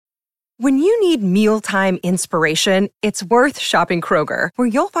When you need mealtime inspiration, it's worth shopping Kroger, where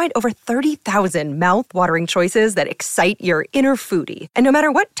you'll find over 30,000 mouth-watering choices that excite your inner foodie. And no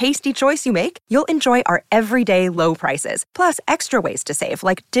matter what tasty choice you make, you'll enjoy our everyday low prices, plus extra ways to save,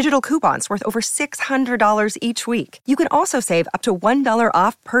 like digital coupons worth over $600 each week. You can also save up to $1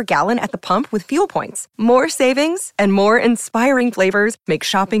 off per gallon at the pump with fuel points. More savings and more inspiring flavors make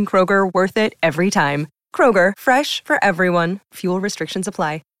shopping Kroger worth it every time. Kroger, fresh for everyone. Fuel restrictions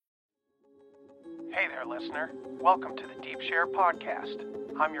apply. Hey there, listener. Welcome to the Deep Share Podcast.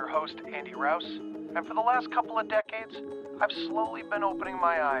 I'm your host, Andy Rouse, and for the last couple of decades, I've slowly been opening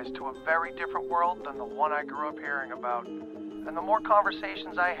my eyes to a very different world than the one I grew up hearing about. And the more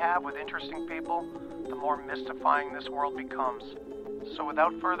conversations I have with interesting people, the more mystifying this world becomes. So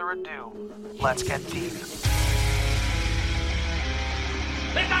without further ado, let's get deep.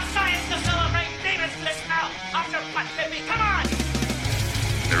 We've got science to celebrate! Demons, listen out! Octopus, baby, come on!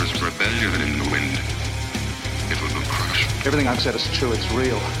 There is rebellion in the wind. It will be crushed. Everything I've said is true. It's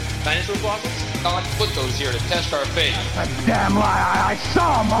real. Dinosaur fossils? God put those here to test our faith. A damn lie. I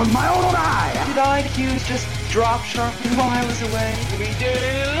saw them with my own eye. Did IQs just drop sharply while I was away? We did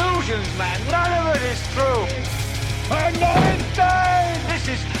illusions, man. None of it is true. Anointed! This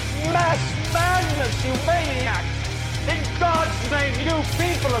is mass madness, you maniacs. In God's name, you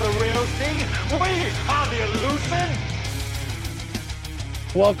people are the real thing. We are the illusion.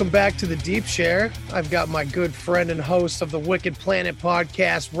 Welcome back to the Deep Share. I've got my good friend and host of the Wicked Planet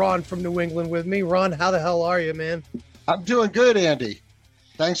podcast, Ron from New England, with me. Ron, how the hell are you, man? I'm doing good, Andy.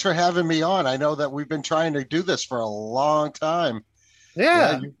 Thanks for having me on. I know that we've been trying to do this for a long time.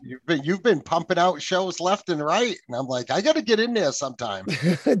 Yeah. You've been pumping out shows left and right, and I'm like, I got to get in there sometime.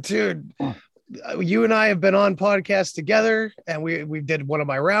 Dude, you and I have been on podcasts together, and we did one of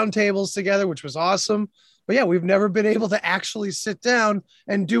my roundtables together, which was awesome. But yeah, we've never been able to actually sit down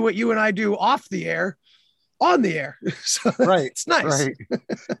and do what you and I do off the air, on the air. So right. It's nice. Right.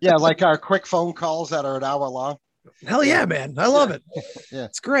 Yeah, like our quick phone calls that are an hour long. Hell yeah, man. I love it. Yeah.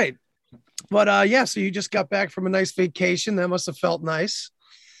 It's great. But yeah, so you just got back from a nice vacation. That must have felt nice.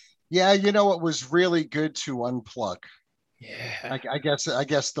 Yeah, you know, it was really good to unplug. Yeah. I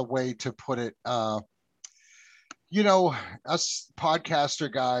guess the way to put it, you know, us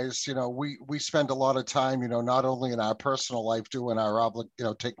podcaster guys, you know, we spend a lot of time, you know, not only in our personal life doing our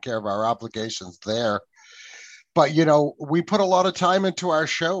taking care of our obligations there, but, you know, we put a lot of time into our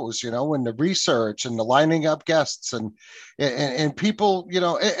shows, you know, and the research and the lining up guests and people, you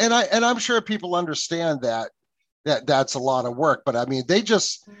know, and I'm sure people understand that's a lot of work, but I mean, they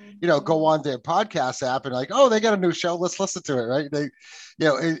just, you know, go on their podcast app and like, oh, they got a new show. Let's listen to it. Right. They, you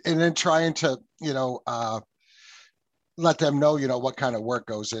know, and then trying to, you know, let them know, you know, what kind of work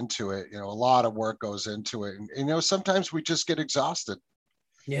goes into it. You know, a lot of work goes into it. And you know, sometimes we just get exhausted.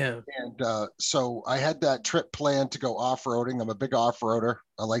 Yeah. And so I had that trip planned to go off-roading. I'm a big off-roader.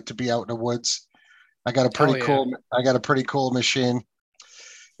 I like to be out in the woods. I got a pretty cool machine.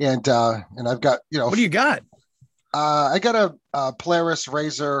 And I've got, you know, what do you got? I got a Polaris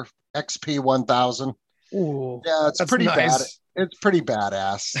Razor XP 1000. Ooh, yeah, it's pretty nice. bad. It's pretty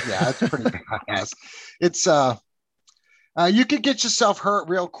badass. Yeah, it's pretty badass. It's you could get yourself hurt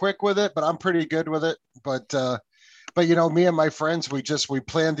real quick with it, but I'm pretty good with it. But you know, me and my friends, we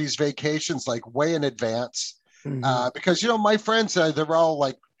plan these vacations like way in advance, because you know, my friends, they're all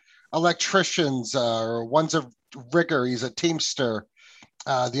like electricians, or one's a rigger, he's a teamster,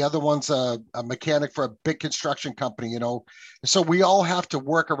 the other one's a mechanic for a big construction company, you know, so we all have to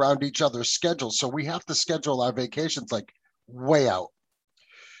work around each other's schedules, so we have to schedule our vacations like way out.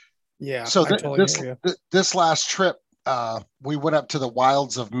 Yeah. So this last trip, we went up to the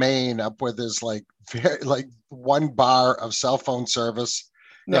wilds of Maine, up where there's like one bar of cell phone service.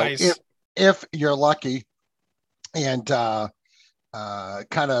 Nice. You know, if you're lucky, and kind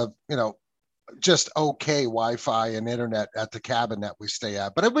of, you know, just okay Wi-Fi and internet at the cabin that we stay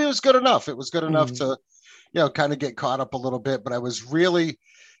at. But it was good enough. It was good enough to, you know, kind of get caught up a little bit. But I was really,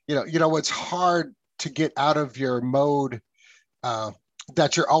 you know, it's hard to get out of your mode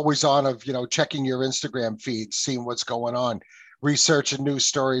that you're always on of, you know, checking your Instagram feed, seeing what's going on, researching news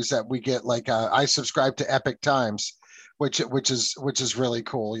stories that we get. Like I subscribe to Epic Times, which is really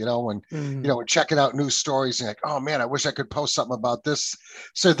cool, you know, and you know, checking out news stories and like, oh man, I wish I could post something about this.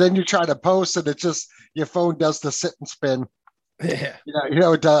 So then you try to post and it just, your phone does the sit and spin. Yeah. You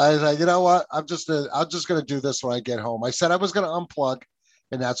know, it does. I was like, you know what? I'm just going to do this when I get home. I said I was going to unplug,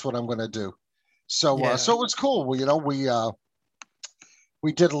 and that's what I'm going to do. So, so it was cool. We, you know,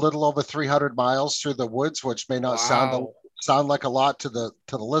 we did a little over 300 miles through the woods, which may not sound like a lot to the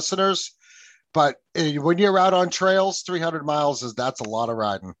listeners, but when you're out on trails, 300 miles that's a lot of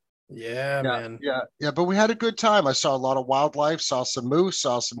riding. Yeah, man. Yeah. But we had a good time. I saw a lot of wildlife, saw some moose,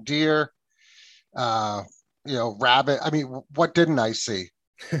 saw some deer, rabbit. I mean, what didn't I see?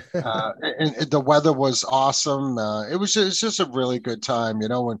 And the weather was awesome. It's just a really good time,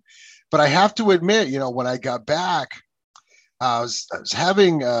 but I have to admit, when I got back, I was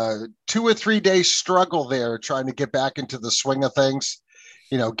having a 2 or 3 day struggle there, trying to get back into the swing of things,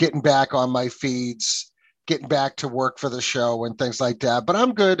 getting back on my feeds, getting back to work for the show and things like that. But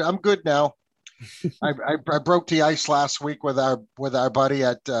I'm good. I'm good now. I broke the ice last week with our buddy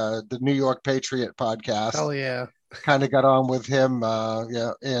at the New York Patriot podcast. Hell yeah. Kind of got on with him.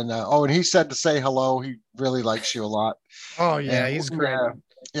 And he said to say hello. He really likes you a lot. Oh yeah, he's great.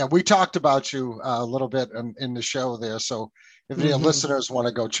 Yeah, we talked about you a little bit in the show there. So if the listeners want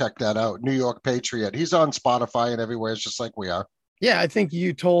to go check that out, New York Patriot, he's on Spotify and everywhere. It's just like we are. Yeah, I think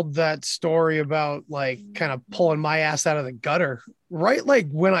you told that story about like kind of pulling my ass out of the gutter, right? Like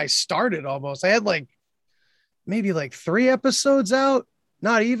when I started almost. I had maybe 3 episodes out.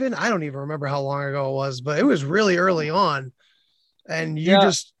 Not even. I don't even remember how long ago it was, but it was really early on. And you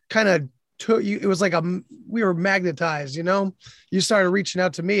just kind of took you. It was like we were magnetized, You started reaching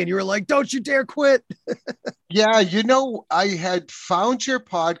out to me and you were like, "Don't you dare quit." Yeah, I had found your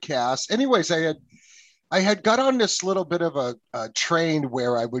podcast. Anyways, I had got on this little bit of a train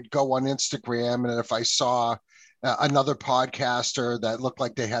where I would go on Instagram, and if I saw another podcaster that looked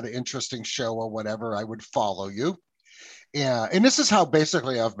like they had an interesting show or whatever, I would follow you. Yeah, and this is how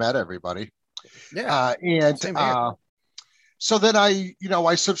basically I've met everybody. Yeah, so then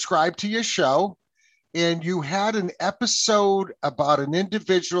I subscribed to your show, and you had an episode about an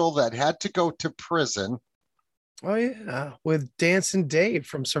individual that had to go to prison. Oh yeah, with Dancing Dave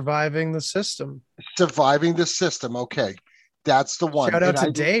from Surviving the System. Surviving the System. Okay, that's the one. Shout out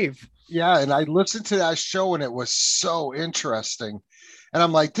to Dave. Yeah, and I listened to that show, and it was so interesting. And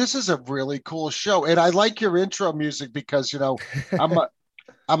I'm like, this is a really cool show. And I like your intro music because,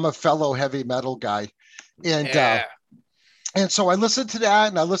 I'm a fellow heavy metal guy. And so I listened to that,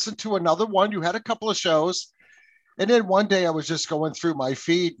 and I listened to another one. You had a couple of shows. And then one day I was just going through my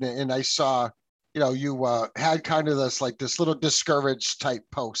feed, and I saw, you had kind of this little discouraged type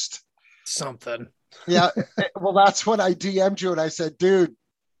post. Something. Yeah. Well, that's when I DM'd you, and I said, dude,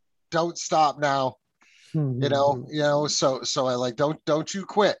 don't stop now. So I don't you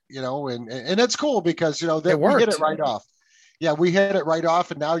quit, and it's cool because, we hit it right off. Yeah, we hit it right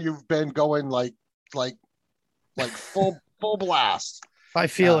off. And now you've been going like full blast. I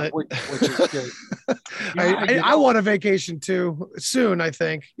feel it. Which is good. I want a vacation too soon, I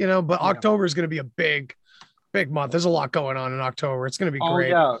think, but October is going to be a big month. There's a lot going on in October. It's going to be great.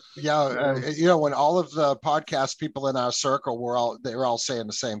 Yeah. When all of the podcast people in our circle they're all saying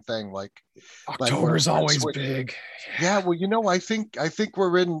the same thing. Like October is always big. Yeah. Well, I think I think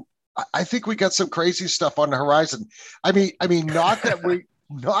we got some crazy stuff on the horizon. I mean, not that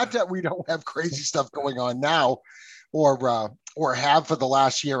we don't have crazy stuff going on now, or have for the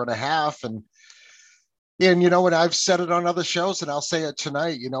last year and a half, and and I've said it on other shows, and I'll say it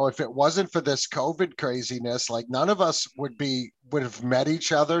tonight. If it wasn't for this COVID craziness, none of us would have met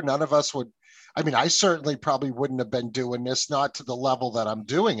each other. None of us would. I mean, I certainly probably wouldn't have been doing this, not to the level that I'm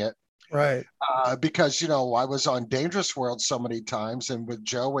doing it. Right. Because, I was on Dangerous World so many times, and with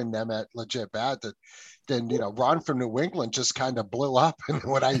Joe and them at Legit Bad, that then, Ron from New England just kind of blew up. And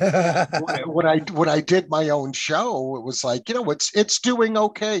when I did my own show, it was like, it's doing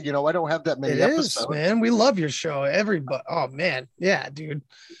okay. I don't have that many episodes. Is, man. We love your show. Everybody. Oh man. Yeah, dude.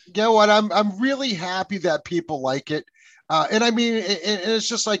 You know what? I'm really happy that people like it. And I mean, it's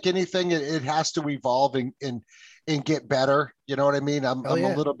just like anything, it has to evolve and get better. You know what I mean? I'm a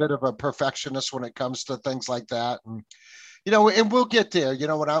little bit of a perfectionist when it comes to things like that. And, and we'll get there,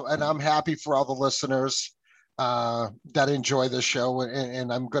 and I'm happy for all the listeners that enjoy the show.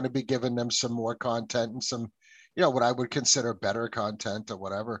 And I'm going to be giving them some more content and some, what I would consider better content or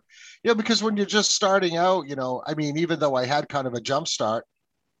whatever, because when you're just starting out, I mean, even though I had kind of a jump start,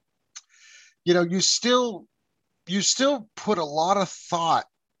 you still put a lot of thought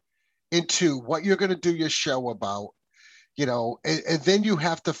into what you're going to do your show about, and then you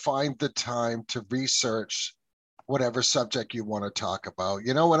have to find the time to research whatever subject you want to talk about.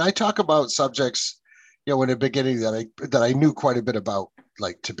 When I talk about subjects, in the beginning that I knew quite a bit about,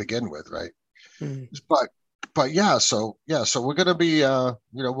 like to begin with, right? But yeah, so we're gonna be, we're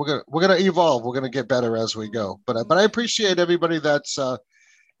gonna evolve. We're gonna get better as we go. But I appreciate everybody that's,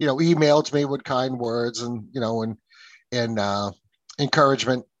 emailed me with kind words and and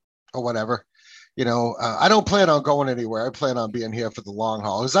encouragement or whatever. I don't plan on going anywhere. I plan on being here for the long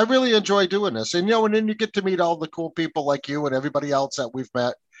haul, because I really enjoy doing this. And, and then you get to meet all the cool people like you and everybody else that we've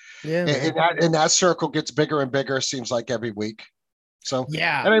met Yeah, and that circle gets bigger and bigger, seems like every week. So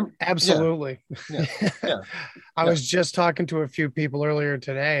yeah, absolutely. Yeah. I was just talking to a few people earlier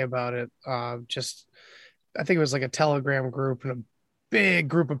today about it. I think it was like a Telegram group, and a big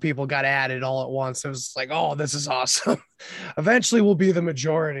group of people got added all at once. It was like, oh, this is awesome. Eventually we'll be the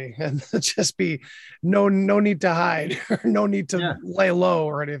majority, and just be no need to hide, or no need to lay low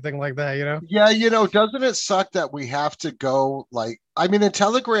or anything like that, you know? Yeah, doesn't it suck that we have to go in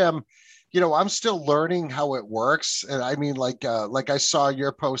Telegram, I'm still learning how it works. And I mean, like I saw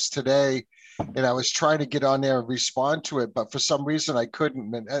your post today, and I was trying to get on there and respond to it, but for some reason I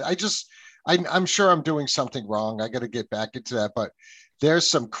couldn't. And I'm sure I'm doing something wrong. I got to get back into that, but there's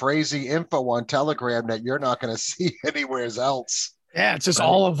some crazy info on Telegram that you're not going to see anywhere else. Yeah, it's just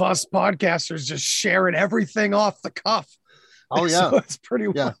all of us podcasters just sharing everything off the cuff. Oh yeah, so it's pretty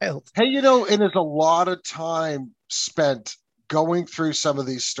wild. Hey, and there's a lot of time spent going through some of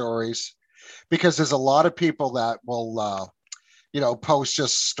these stories, because there's a lot of people that will post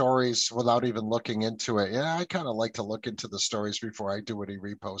just stories without even looking into it. Yeah, I kind of like to look into the stories before I do any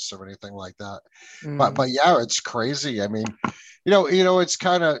reposts or anything like that. But yeah, it's crazy. I mean, it's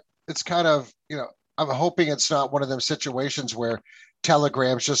kind of I'm hoping it's not one of them situations where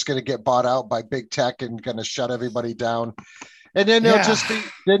Telegram's just going to get bought out by big tech and going to shut everybody down, and then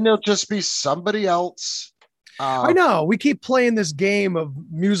there'll just be somebody else. I know we keep playing this game of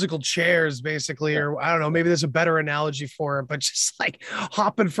musical chairs, basically, or I don't know, maybe there's a better analogy for it, but just like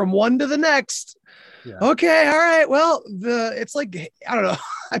hopping from one to the next. Yeah. Okay, all right. Well, it's like, I don't know.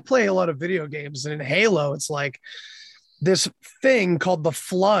 I play a lot of video games, and in Halo, it's like this thing called the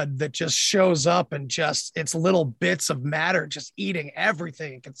Flood that just shows up, and just it's little bits of matter just eating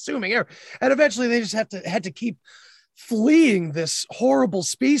everything and consuming air. And eventually they just had to keep fleeing this horrible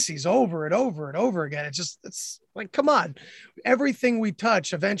species over and over and over again. It's like, come on, everything we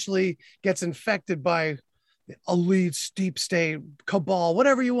touch eventually gets infected by elites, deep state, cabal,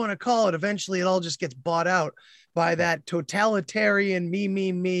 whatever you want to call it. Eventually it all just gets bought out by that totalitarian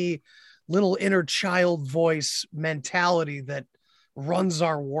me little inner child voice mentality that runs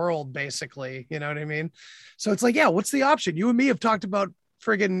our world, basically. You know what I mean? So it's like, yeah, what's the option? You and me have talked about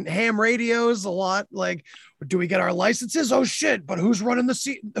friggin' ham radios a lot. Like, do we get our licenses? Oh shit! But who's running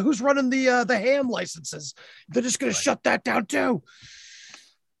the ham licenses? They're just gonna shut that down too.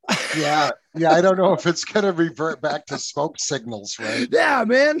 Yeah. I don't know if it's gonna revert back to smoke signals, right? Yeah,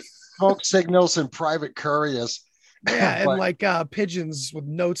 man. Smoke signals and private couriers. Yeah, and like pigeons with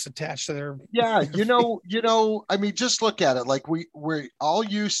notes attached to their. Yeah, I mean, just look at it. Like we're all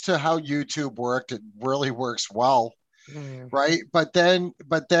used to how YouTube worked. It really works well. Right. But then,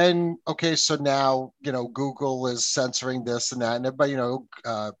 okay, so now, Google is censoring this and that, and everybody,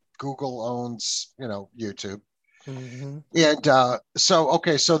 Google owns, YouTube. And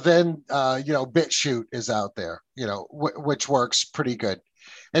so then, BitChute is out there, which works pretty good.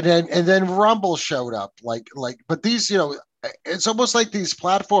 And then Rumble showed up but these, it's almost like these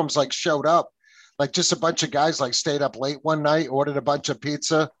platforms showed up, like just a bunch of guys stayed up late one night, ordered a bunch of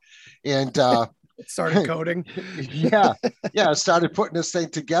pizza, and started coding. Started putting this thing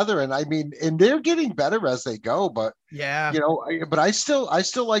together. And I mean, and they're getting better as they go, but but I still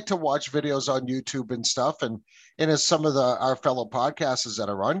like to watch videos on YouTube and stuff, and as some of our fellow podcasters that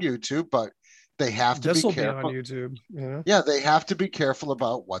are on YouTube, but they have to be careful on YouTube. Yeah, they have to be careful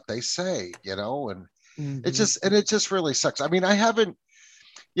about what they say, and it just really sucks. I mean, I haven't,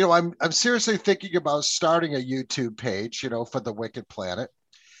 I'm seriously thinking about starting a YouTube page, for the Wicked Planet.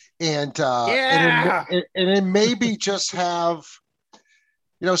 And then maybe just have,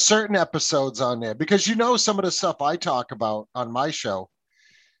 certain episodes on there, because, some of the stuff I talk about on my show,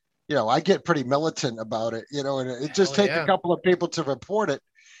 I get pretty militant about it, and it just takes a couple of people to report it.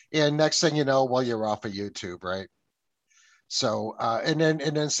 And next thing you know, well, you're off of YouTube. Right. So, and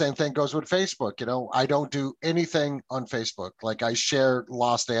then same thing goes with Facebook. I don't do anything on Facebook. Like I share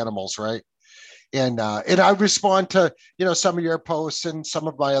lost animals. Right. And I respond to, some of your posts and some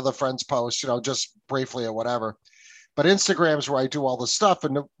of my other friends' posts, just briefly or whatever. But Instagram's where I do all the stuff.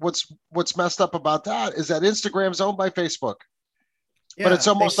 And what's messed up about that is that Instagram's owned by Facebook. Yeah, but it's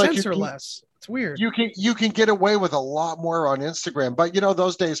almost they like censor less. It's weird. You can get away with a lot more on Instagram, but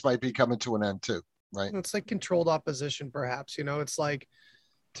those days might be coming to an end too, right? It's like controlled opposition, perhaps. It's like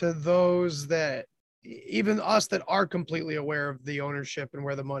to those that, even us that are completely aware of the ownership and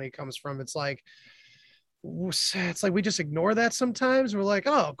where the money comes from, it's like we just ignore that sometimes. We're like,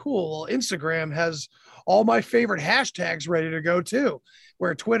 oh, cool. Well, Instagram has all my favorite hashtags ready to go too.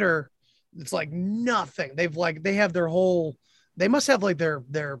 Where Twitter, it's like nothing. They have their whole, they must have like their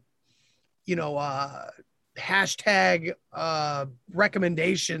hashtag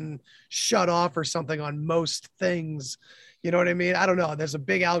recommendation shut off or something on most things. You know what I mean? I don't know. There's a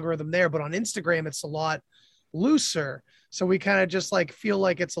big algorithm there, but on Instagram, it's a lot looser. So we kind of just like feel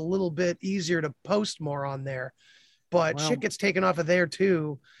like it's a little bit easier to post more on there, but shit gets taken off of there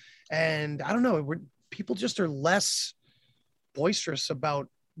too. And I don't know, people just are less boisterous about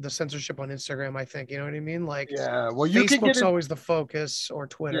the censorship on Instagram, I think. You know what I mean? Like, yeah, well, you Facebook's always the focus, or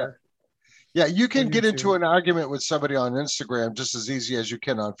Twitter. Yeah, you can get into an argument with somebody on Instagram just as easy as you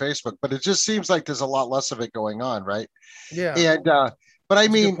can on Facebook, but it just seems like there's a lot less of it going on, right? Yeah. And but I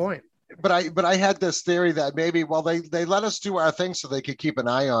mean, point. but I had this theory that maybe, well, they let us do our thing so they could keep an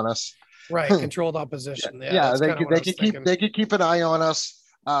eye on us. Right, controlled opposition. Yeah, they could keep an eye on us.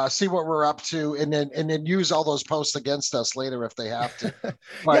 See what we're up to, and then use all those posts against us later if they have to. But,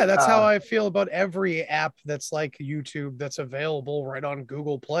 yeah, that's how I feel about every app that's like YouTube that's available right on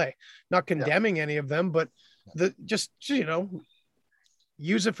Google Play. Not condemning any of them, but just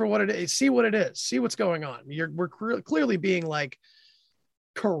use it for what it is. See what it is. See what's going on. We're clearly being like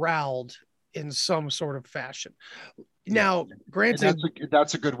corralled in some sort of fashion. Now, granted,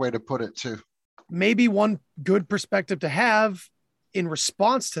 that's a good way to put it too. Maybe one good perspective to have in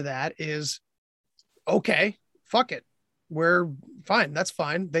response to that is, okay, fuck it. We're fine. That's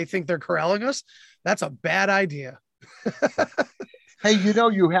fine. They think they're corralling us. That's a bad idea. Hey,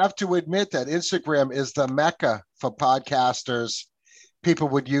 you have to admit that Instagram is the mecca for podcasters, people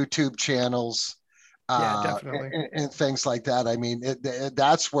with YouTube channels, definitely, and things like that. I mean,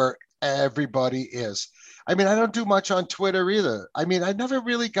 that's where everybody is. I mean, I don't do much on Twitter either. I mean, I never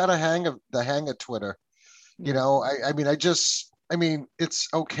really got the hang of Twitter. I mean, it's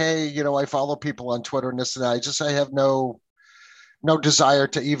okay. I follow people on Twitter and this and that. I have no desire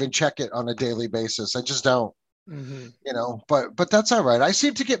to even check it on a daily basis. I just don't, but that's all right. I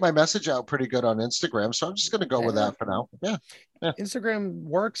seem to get my message out pretty good on Instagram. So I'm just going to go with that for now. Yeah. Instagram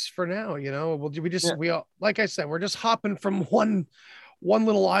works for now. We all, like I said, we're just hopping from one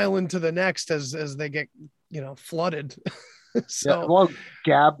little island to the next as they get, flooded. So, well,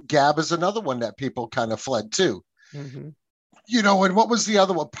 Gab is another one that people kind of fled to. Mm-hmm. And what was the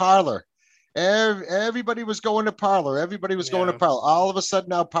other one? Parler. Everybody was going to Parler. Everybody was going to Parler. All of a sudden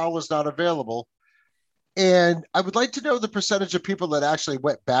now Parler's not available. And I would like to know the percentage of people that actually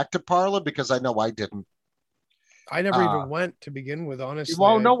went back to Parler, because I know I didn't. I never even went to begin with, honestly.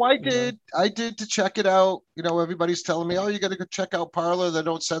 Well, no, I did. I did, to check it out. Everybody's telling me, oh, you got to go check out Parler. They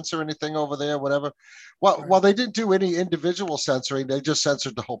don't censor anything over there, whatever. Well, they didn't do any individual censoring. They just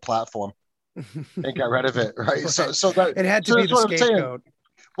censored the whole platform and got rid of it. Right. So that it had to be the scapegoat.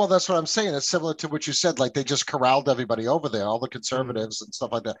 Well, that's what I'm saying. It's similar to what you said. Like, they just corralled everybody over there, all the conservatives and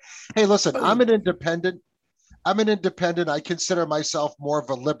stuff like that. Hey, listen, I'm an independent. I consider myself more of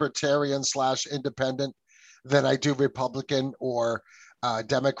a libertarian / independent than I do Republican or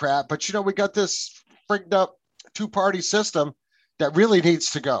Democrat. But, we got this frigged up two-party system that really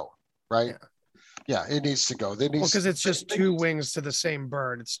needs to go, right? Yeah, it needs to go. Because it's just two wings to the same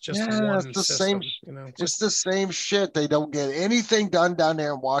bird. It's just one it's the system, same. It's the same shit. They don't get anything done down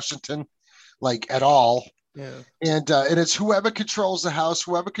there in Washington, like, at all. Yeah, and it's whoever controls the House,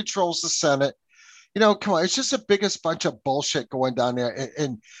 whoever controls the Senate. Come on, it's just the biggest bunch of bullshit going down there,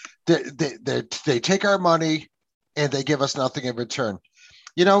 and they take our money and they give us nothing in return.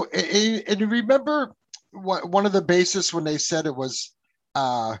 And remember one of the bases when they said it was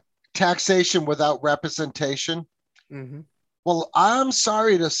taxation without representation. Mm-hmm. Well, I'm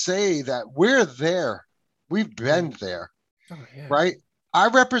sorry to say that we're there. We've been there, right? Our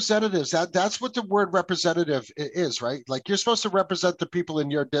representatives, that's what the word representative is, right? Like, you're supposed to represent the people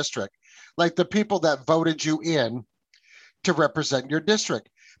in your district, like the people that voted you in to represent your district.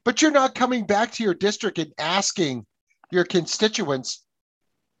 But you're not coming back to your district and asking your constituents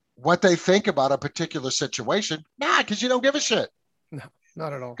what they think about a particular situation. Nah, because you don't give a shit. No,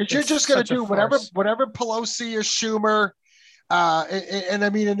 not at all. Because you're just going to do whatever Pelosi or Schumer, and I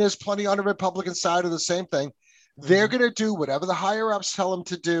mean, and there's plenty on the Republican side of the same thing. They're going to do whatever the higher ups tell them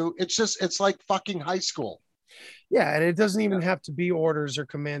to do. It's like fucking high school. Yeah. And it doesn't even have to be orders or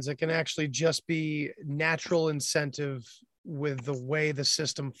commands. It can actually just be natural incentive with the way the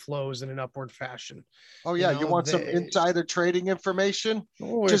system flows in an upward fashion. Oh yeah. You want some insider trading information?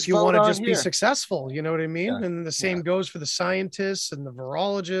 Or if you want to just be successful, you know what I mean? Yeah. And the same goes for the scientists and the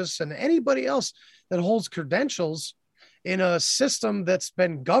virologists and anybody else that holds credentials in a system that's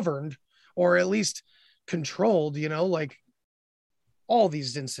been governed, or at least controlled, like all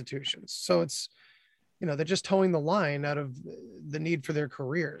these institutions. So it's, they're just towing the line out of the need for their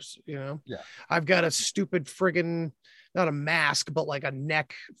careers. Yeah. I've got a stupid friggin', not a mask, but like a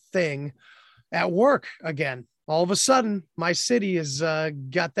neck thing at work again. All of a sudden, my city has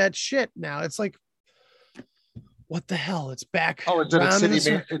got that shit now. It's like, what the hell? It's back. Oh, is it a city? Is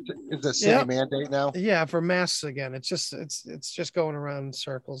it a city mandate now? Yeah, for masks again. It's just going around in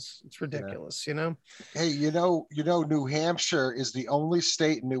circles. It's ridiculous, you know. Hey, you know, New Hampshire is the only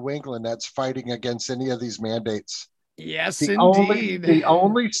state in New England that's fighting against any of these mandates. Yes, indeed. The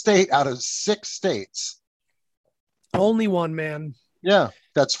only state out of 6 states. Only one, man. Yeah,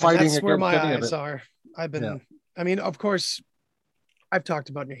 that's fighting that's against where my any eyes of it. are. I've been. I mean, of course, I've talked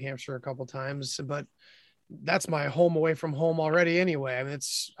about New Hampshire a couple times, but that's my home away from home already anyway. I mean,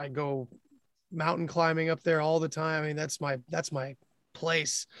 I go mountain climbing up there all the time. I mean, that's my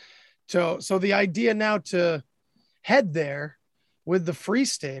place. So the idea now to head there with the Free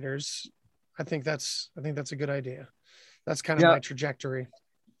Staters, I think that's a good idea. That's kind of my trajectory.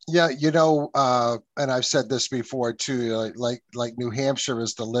 Yeah, you know, and I've said this before too, like New Hampshire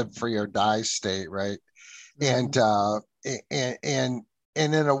is the live free or die state, right? And in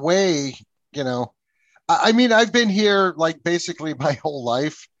a way, you know, I mean, I've been here like basically my whole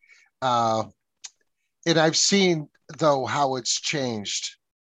life, and I've seen though how it's changed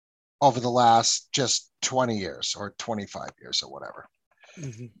over the last just 20 years or 25 years or whatever.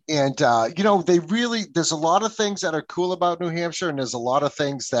 Mm-hmm. And you know, there's a lot of things that are cool about New Hampshire, and there's a lot of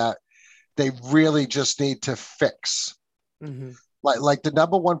things that they really just need to fix. Mm-hmm. Like the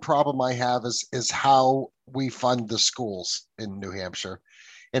number one problem I have is how we fund the schools in New Hampshire,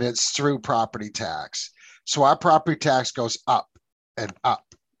 and it's through property tax. So our property tax goes up and up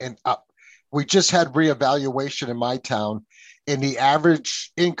and up. We just had reevaluation in my town, and the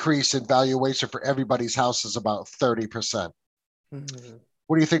average increase in valuation for everybody's house is about 30%. Mm-hmm.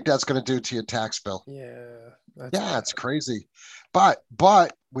 What do you think that's going to do to your tax bill? Yeah, it's crazy. But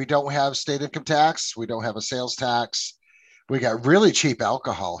we don't have state income tax. We don't have a sales tax. We got really cheap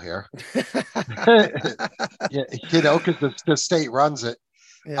alcohol here. You know, because the state runs it.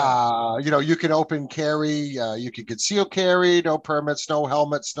 Yeah. You know, you can open carry, you can conceal carry, no permits, no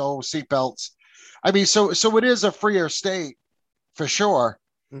helmets, no seatbelts. I mean, so it is a freer state for sure.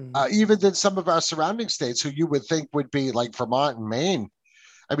 Mm-hmm. Even than some of our surrounding states who you would think would be like Vermont and Maine.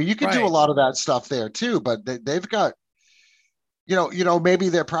 I mean, you can do a lot of that stuff there too, but they've got, you know, maybe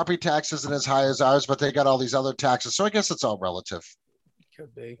their property tax isn't as high as ours, but they got all these other taxes. So I guess it's all relative.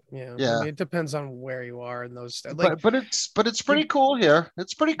 Could be. Yeah. I mean, it depends on where you are in those. Like, but it's pretty cool here.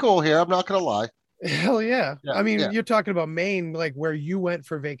 It's pretty cool here. I'm not going to lie. Hell yeah. I mean, you're talking about Maine, like where you went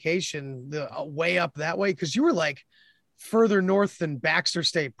for vacation, the way up that way. Cause you were like further north than Baxter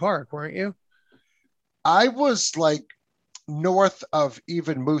State Park, weren't you? I was like north of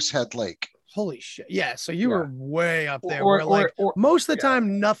even Moosehead Lake. Holy shit. Yeah. So you were way up there where most of the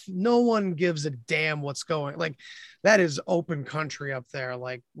time, no one gives a damn what's going. Like that is open country up there,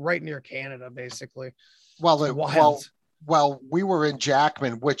 like right near Canada, basically. Well, we were in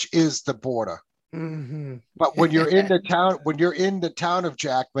Jackman, which is the border. Mm-hmm. But when you're in the town of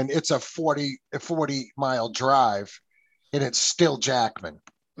Jackman, it's a 40-mile drive, and it's still Jackman.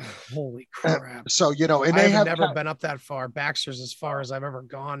 Holy crap! So you know, and I have never been up that far. Baxter's as far as I've ever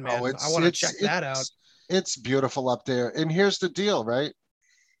gone, man. I want to check that out. It's beautiful up there. And here's the deal, right?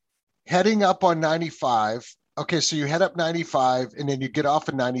 Heading up on 95. Okay, so you head up 95, and then you get off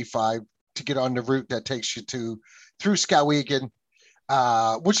of 95 to get on the route that takes you through Skowhegan,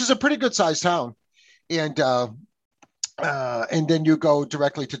 which is a pretty good sized town, and then you go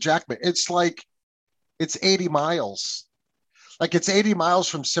directly to Jackman. It's 80 miles. Like it's 80 miles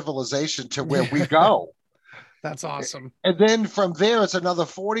from civilization to where we go. That's awesome. And then from there, it's another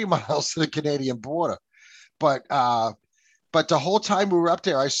 40 miles to the Canadian border. But the whole time we were up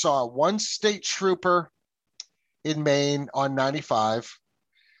there, I saw one state trooper in Maine on 95,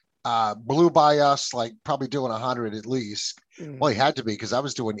 blew by us, like probably doing 100 at least. Well, he had to be because I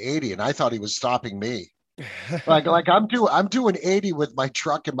was doing 80 and I thought he was stopping me. like I'm doing 80 with my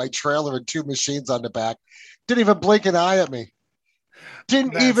truck and my trailer and 2 machines on the back. Didn't even blink an eye at me.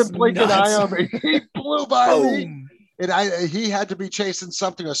 Didn't even blink an eye on me. He blew by me. And he had to be chasing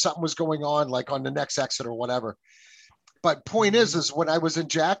something, or something was going on like on the next exit or whatever. But point is when I was in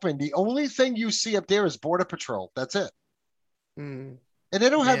Jackman, the only thing you see up there is Border Patrol. That's it. And they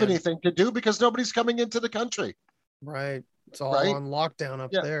don't have anything to do because nobody's coming into the country. Right. It's all on lockdown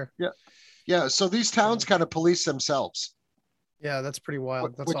up there. Yeah. So these towns kind of police themselves. Yeah, that's pretty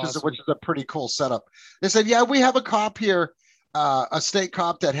wild. That's awesome. Which is a pretty cool setup. They said, yeah, we have a cop here, a state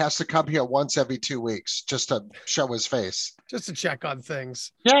cop that has to come here once every 2 weeks just to show his face. Just to check on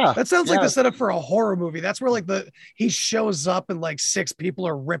things. Yeah. That sounds like the setup for a horror movie. That's where like he shows up and like 6 people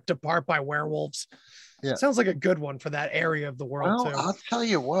are ripped apart by werewolves. Yeah. Sounds like a good one for that area of the world Well, too. I'll tell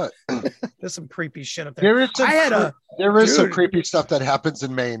you what. There's some creepy shit up there. There is some creepy stuff that happens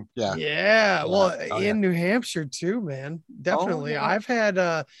in Maine. Yeah. Yeah. Well, Oh, in New Hampshire too, man. Definitely. yeah. I've had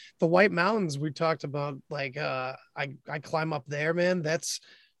the White Mountains we talked about. Like I climb up there, man. That's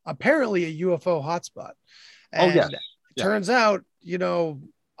apparently a UFO hotspot. And turns out, you know,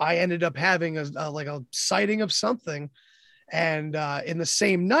 I ended up having a sighting of something. And in the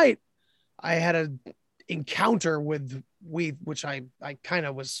same night, I had an encounter with which I kind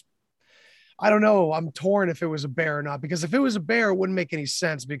of was, I don't know. I'm torn if it was a bear or not, because if it was a bear, it wouldn't make any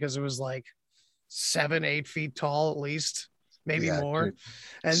sense because it was like 7-8 feet tall, at least, maybe more. Dude.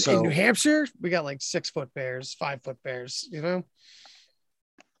 And in New Hampshire, we got like 6-foot bears, 5-foot bears, you know,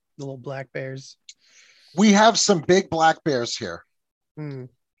 the little black bears. We have some big black bears here.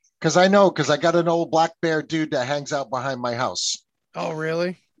 Because I got an old black bear dude that hangs out behind my house. Oh,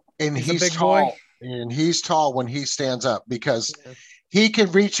 really? And he's tall. Boy. And he's tall when he stands up because he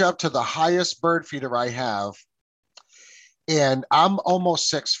can reach up to the highest bird feeder I have. And I'm almost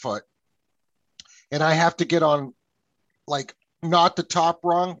 6 foot. And I have to get on, like, not the top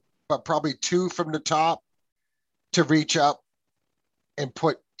rung, but probably 2 from the top to reach up and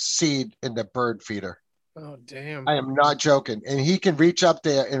put seed in the bird feeder. Oh, damn. I am not joking. And he can reach up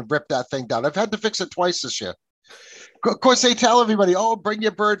there and rip that thing down. I've had to fix it twice this year. Of course, they tell everybody, oh, bring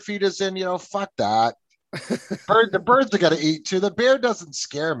your bird feeders in. You know, fuck that. The birds are going to eat too. The bear doesn't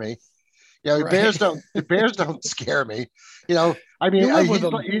scare me. You know, the bears don't scare me. You know, I mean,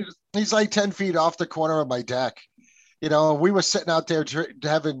 he's like 10 feet off the corner of my deck. You know, we were sitting out there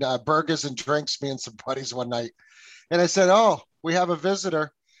having burgers and drinks, me and some buddies one night. And I said, oh, we have a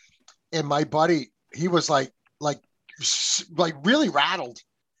visitor. And my buddy, he was like really rattled.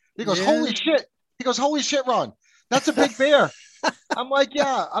 He goes, holy shit. He goes, holy shit, Ron. That's a big bear. I'm like,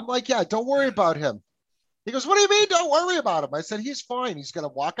 yeah, don't worry about him. He goes, what do you mean? Don't worry about him. I said, he's fine. He's going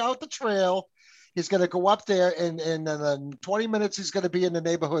to walk out the trail. He's going to go up there and in 20 minutes, he's going to be in the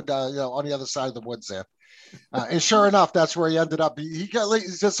neighborhood, on the other side of the woods there. And sure enough, that's where he ended up. He's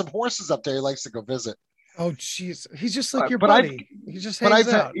got some horses up there. He likes to go visit. Oh, jeez. He's just like your buddy. He just hangs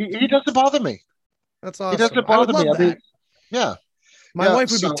out. He doesn't bother me. That's awesome. He doesn't bother me. I mean, yeah. My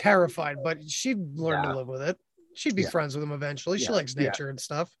wife would be terrified, but she'd learn to live with it. She'd be friends with him eventually. She likes nature and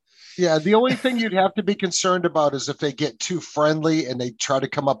stuff. Yeah, the only thing you'd have to be concerned about is if they get too friendly and they try to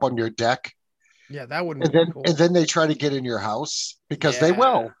come up on your deck. Yeah, that wouldn't be cool. And then they try to get in your house because they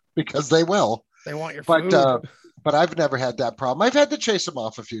will. They want your food. But I've never had that problem. I've had to chase them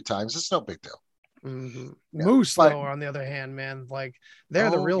off a few times. It's no big deal. Mm-hmm. Yeah, moose, though, on the other hand, man, like they're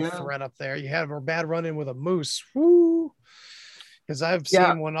the real threat up there. You have a bad run-in with a moose. Woo! Because I've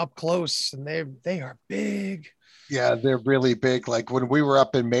seen one up close, and they are big. Yeah, they're really big. Like when we were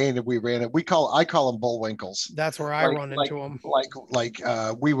up in Maine and we ran it, I call them bullwinkles. That's where I run into them.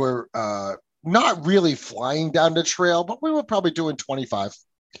 We were not really flying down the trail, but we were probably doing 25,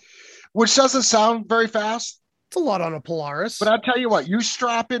 which doesn't sound very fast. It's a lot on a Polaris. But I'll tell you what, you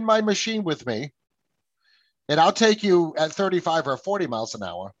strap in my machine with me, and I'll take you at 35 or 40 miles an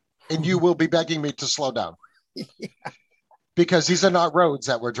hour, and you will be begging me to slow down. Because these are not roads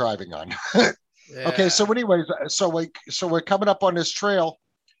that we're driving on. Okay, so anyways, so we're coming up on this trail.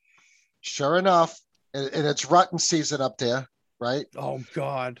 Sure enough, and it's rutting season up there, right? Oh,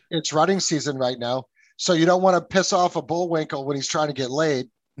 God. It's rutting season right now. So you don't want to piss off a bullwinkle when he's trying to get laid.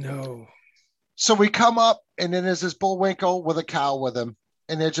 No. So we come up, and then there's this bullwinkle with a cow with him,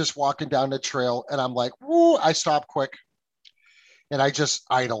 and they're just walking down the trail. And I'm like, woo, I stop quick. And I just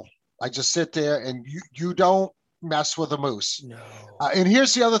idle. I just sit there, and you don't mess with a moose. No. And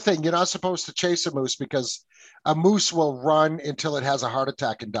here's the other thing. You're not supposed to chase a moose because a moose will run until it has a heart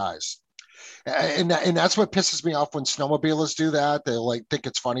attack and dies. And that's what pisses me off when snowmobilers do that. They think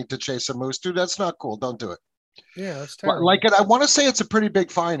it's funny to chase a moose. Dude, that's not cool. Don't do it. Yeah, that's terrible. I want to say it's a pretty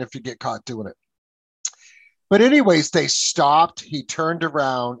big fine if you get caught doing it. But anyways, they stopped. He turned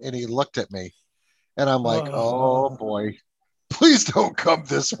around and he looked at me. And I'm like, oh boy, please don't come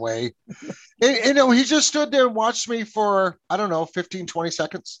this way. And he just stood there and watched me for, I don't know, 15, 20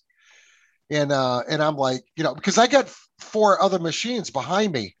 seconds. And I'm like, because I got 4 other machines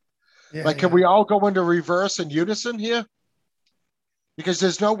behind me. Yeah, can we all go into reverse in unison here? Because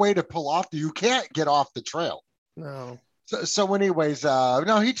there's no way to pull off. You can't get off the trail. No. So anyways,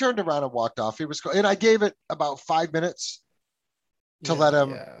 no, he turned around and walked off. He was, and I gave it about 5 minutes to let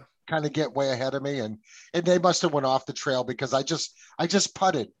him kind of get way ahead of me, and they must have went off the trail because I just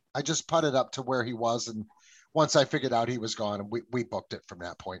putted up to where he was, and once I figured out he was gone, and we booked it from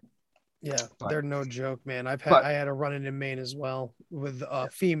that point. Yeah, they're no joke, man. I had a run in Maine as well with a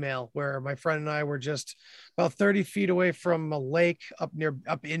female where my friend and I were just about 30 feet away from a lake up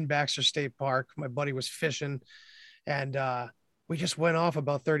in Baxter State Park. My buddy was fishing, and we just went off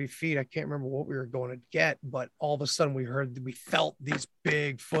about 30 feet. I can't remember what we were going to get, but all of a sudden we felt these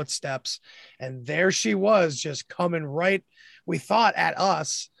big footsteps, and there she was, just coming right, we thought, at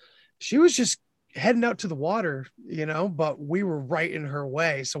us. She was just heading out to the water, but we were right in her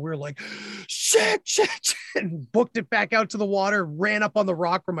way. So we were like, shit, and booked it back out to the water, ran up on the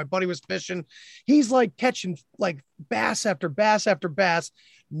rock where my buddy was fishing. He's like catching like bass after bass after bass.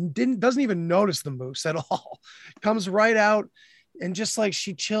 Doesn't even notice the moose at all. Comes right out, and just like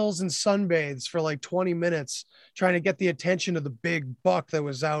she chills and sunbathes for like 20 minutes, trying to get the attention of the big buck that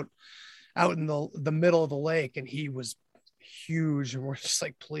was out in the middle of the lake. And he was huge, and we're just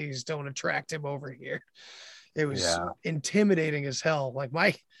like, please don't attract him over here. It was intimidating as hell. Like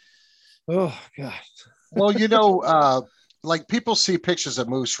oh god. Well, like people see pictures of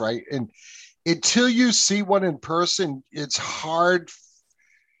moose, right? And until you see one in person, it's hard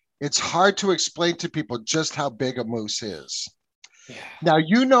to explain to people just how big a moose is. Yeah. Now,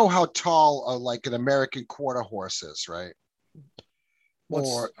 you know how tall like an American quarter horse is, right?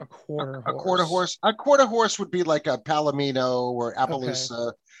 What's a quarter horse? A quarter horse. A quarter horse would be like a Palomino or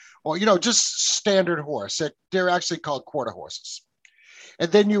Appaloosa, or just standard horse. They're actually called quarter horses. And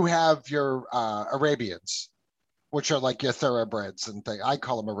then you have your Arabians, which are like your thoroughbreds and things. I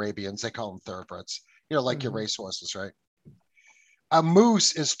call them Arabians. They call them thoroughbreds. Like your race horses, right? A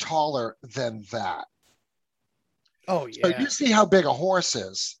moose is taller than that. Oh yeah. So you see how big a horse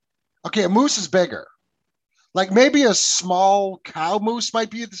is. Okay, a moose is bigger. Like maybe a small cow moose might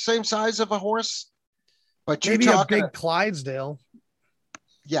be the same size of a horse, but maybe a big Clydesdale.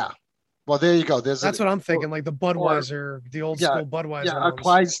 Yeah. Well, there you go. That's what I'm thinking. Like the Budweiser, the old school Budweiser. Yeah, a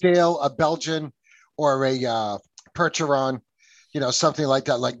Clydesdale, a Belgian, or a Percheron, something like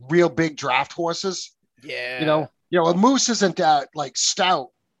that, like real big draft horses. Yeah. A moose isn't that like stout,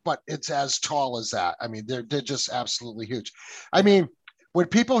 but it's as tall as that. I mean, they're just absolutely huge. I mean, when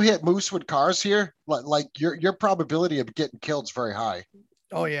people hit moose with cars here, like your probability of getting killed is very high.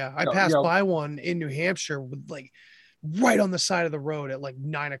 Oh yeah, I passed by one in New Hampshire with like right on the side of the road at like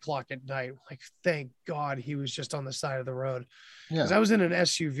 9:00 at night. Like, thank God he was just on the side of the road. Yeah, because I was in an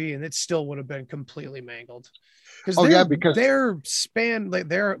SUV and it still would have been completely mangled. Because their span, like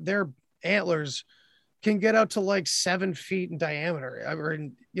their antlers can get out to like 7 feet in diameter. I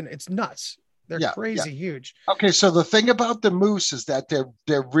mean, it's nuts. They're crazy huge. Okay, so the thing about the moose is that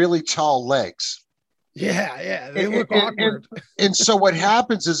they're really tall legs. Yeah, they look awkward. And so what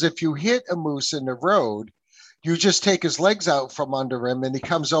happens is if you hit a moose in the road, you just take his legs out from under him, and he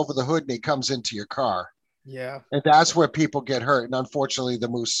comes over the hood and he comes into your car. Yeah, and that's where people get hurt. And unfortunately, the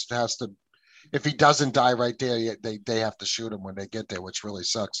moose has to. If he doesn't die right there, they have to shoot him when they get there, which really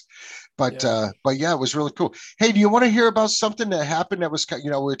sucks. But yeah, it was really cool. Hey, do you want to hear about something that happened that was,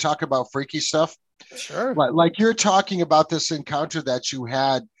 we were talking about freaky stuff? Sure. Like you're talking about this encounter that you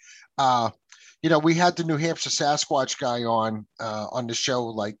had. We had the New Hampshire Sasquatch guy on the show,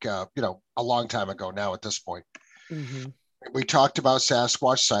 like, a long time ago now at this point. Mm-hmm. We talked about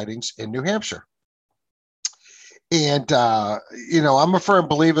Sasquatch sightings in New Hampshire. And, I'm a firm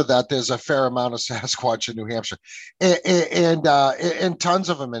believer that there's a fair amount of Sasquatch in New Hampshire and tons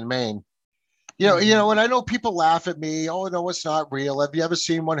of them in Maine. And I know people laugh at me. Oh, no, it's not real. Have you ever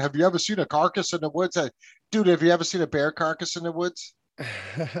seen one? Have you ever seen a carcass in the woods? Dude, have you ever seen a bear carcass in the woods?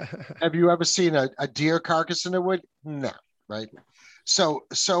 Have you ever seen a deer carcass in the wood? No, right? So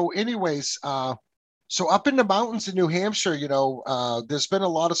anyways, so up in the mountains in New Hampshire, there's been a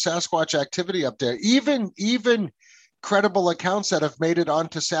lot of Sasquatch activity up there, even credible accounts that have made it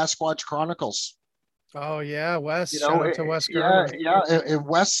onto Sasquatch Chronicles. Oh yeah, Wes. Shout out to Wes. Yeah. And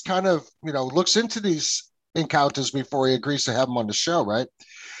Wes kind of, looks into these encounters before he agrees to have them on the show, right?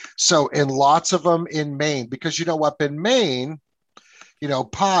 So, and lots of them in Maine, because up in Maine,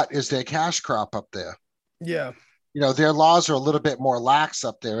 pot is their cash crop up there. Yeah. Their laws are a little bit more lax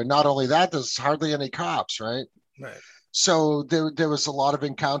up there. And not only that, there's hardly any cops, right? Right. So there was a lot of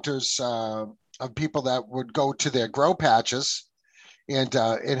encounters of people that would go to their grow patches and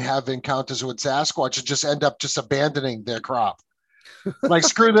have encounters with Sasquatch and just end up just abandoning their crop. Like,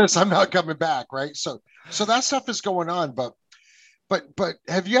 screw this, I'm not coming back, right? So that stuff is going on. But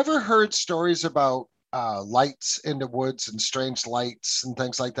have you ever heard stories about lights in the woods and strange lights and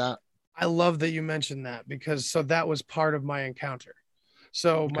things like that? I love that you mentioned that, because that was part of my encounter.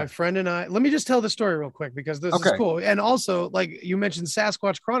 So my friend and I, let me just tell the story real quick, because this is cool. And also, like you mentioned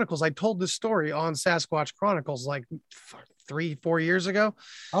Sasquatch Chronicles, I told this story on Sasquatch Chronicles like 3-4 years ago.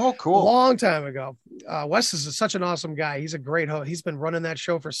 Oh, cool. A long time ago. Wes is such an awesome guy. He's a great host. He's been running that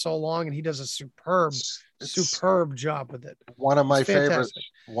show for so long, and he does a superb job with it. One of my favorites.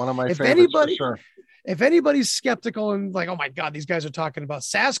 One of my favorites for sure. If anybody's skeptical and like, oh my God, these guys are talking about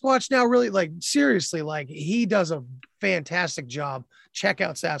Sasquatch now, really, like seriously, like he does a fantastic job. Check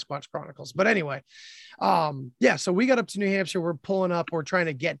out Sasquatch Chronicles. But anyway, so we got up to New Hampshire. We're pulling up. We're trying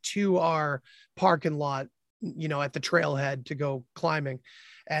to get to our parking lot, at the trailhead to go climbing.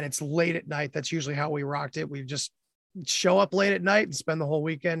 And it's late at night. That's usually how we rocked it. We just show up late at night and spend the whole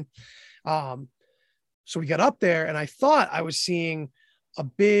weekend. So we got up there and I thought I was seeing a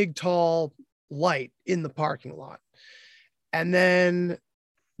big, tall light in the parking lot. And then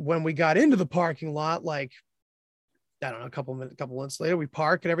when we got into the parking lot, like, I don't know, a couple minutes later, we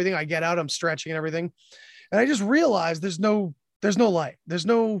park and everything. I get out, I'm stretching and everything. And I just realized there's no light. There's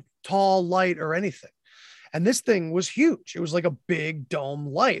no tall light or anything. And this thing was huge. It was like a big dome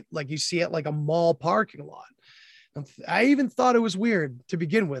light, like you see at like a mall parking lot. And I even thought it was weird to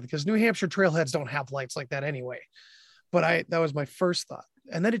begin with because New Hampshire trailheads don't have lights like that anyway. But that was my first thought.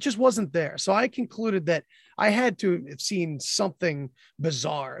 And then it just wasn't there. So I concluded that I had to have seen something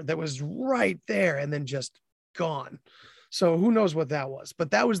bizarre that was right there and then just gone. So who knows what that was,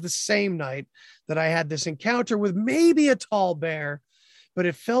 but that was the same night that I had this encounter with maybe a tall bear, but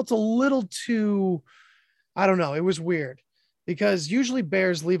it felt a little too, I don't know. It was weird because usually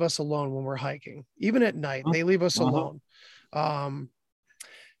bears leave us alone when we're hiking, even at night, they leave us alone.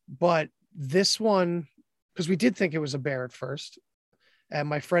 But this one, because we did think it was a bear at first, and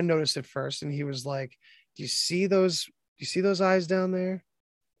my friend noticed it first, and he was like, do you see those eyes down there?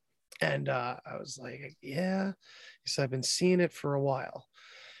 And I was like, yeah. He said, I've been seeing it for a while.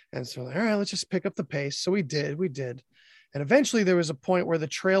 And so, all right, let's just pick up the pace. So we did. And eventually there was a point where the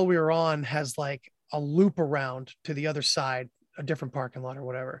trail we were on has like a loop around to the other side, a different parking lot or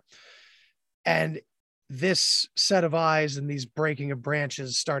whatever. And this set of eyes and these breaking of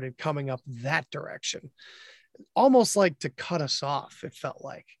branches started coming up that direction, almost like to cut us off, it felt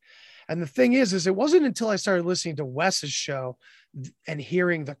like. And the thing is it wasn't until I started listening to Wes's show and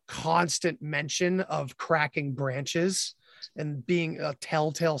hearing the constant mention of cracking branches and being a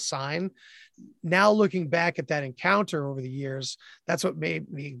telltale sign. Now looking back at that encounter over the years, that's what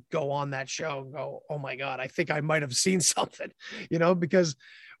made me go on that show and go, oh my God, I think I might've seen something, because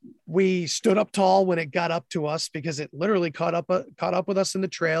we stood up tall when it got up to us because it literally caught up with us in the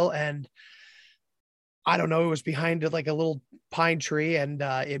trail. And I don't know, it was behind it like a little pine tree and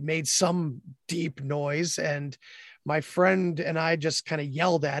it made some deep noise. And my friend and I just kind of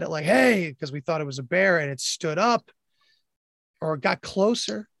yelled at it like, hey, because we thought it was a bear, and it stood up or got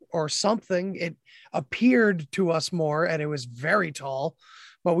closer or something. It appeared to us more and it was very tall,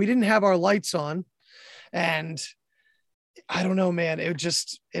 but we didn't have our lights on. And I don't know, man,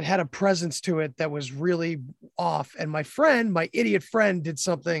 it had a presence to it that was really off. And my idiot friend did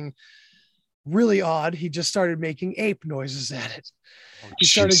something really odd. He just started making ape noises at it. He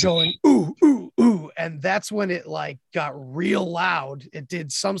started going, ooh, ooh, ooh. And that's when it like got real loud. It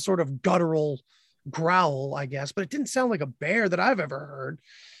did some sort of guttural growl, I guess, but it didn't sound like a bear that I've ever heard.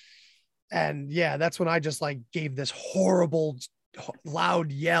 And yeah, that's when I just like gave this horrible,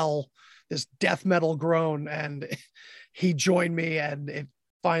 loud yell, this death metal groan, and he joined me and it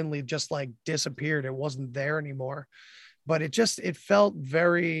finally just like disappeared. It wasn't there anymore, but it felt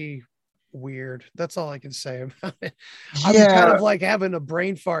very weird. That's all I can say about it. I'm kind of like having a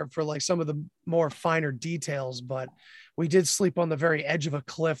brain fart for like some of the more finer details, but we did sleep on the very edge of a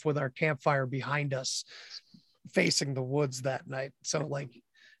cliff with our campfire behind us facing the woods that night. So like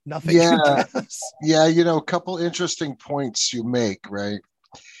nothing. Yeah. A couple interesting points you make, right?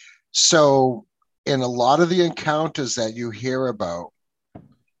 So in a lot of the encounters that you hear about,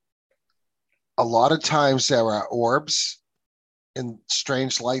 a lot of times there are orbs and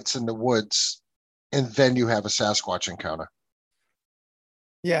strange lights in the woods, and then you have a Sasquatch encounter.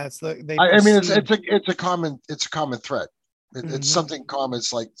 Yeah, it's a common thread. It's something common.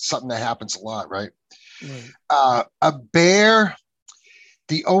 It's like something that happens a lot, right? A bear.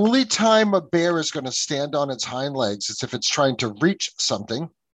 The only time a bear is going to stand on its hind legs is if it's trying to reach something,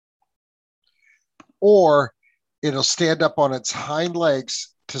 or it'll stand up on its hind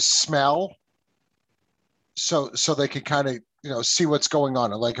legs to smell. So they can kind of, see what's going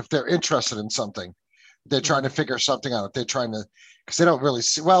on. Like if they're interested in something, they're trying to figure something out. They're trying to, because they don't really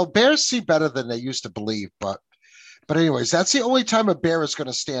see. Well, bears see better than they used to believe, but anyways, that's the only time a bear is going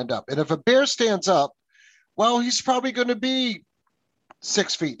to stand up. And if a bear stands up, well, he's probably going to be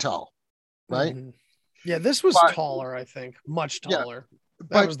 6 feet tall, right? Mm-hmm. Yeah, this was taller, I think, much taller.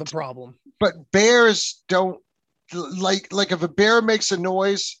 That was the problem. But bears don't like if a bear makes a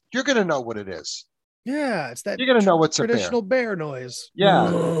noise, you're gonna know what it is. Yeah, it's that you're gonna know it's traditional bear noise.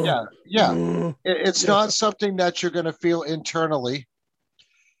 Yeah. It's not something that you're gonna feel internally,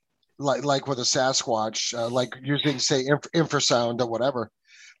 like with a Sasquatch, like using say infrasound or whatever.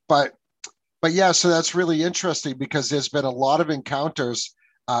 But yeah, so that's really interesting because there's been a lot of encounters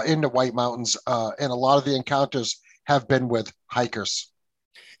in the White Mountains, and a lot of the encounters have been with hikers.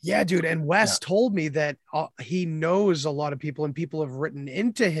 Yeah, dude. And Wes told me that he knows a lot of people, and people have written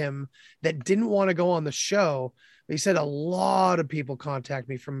into him that didn't want to go on the show. But he said a lot of people contact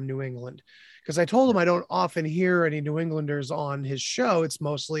me from New England, because I told him I don't often hear any New Englanders on his show. It's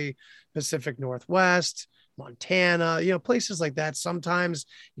mostly Pacific Northwest, Montana, places like that. Sometimes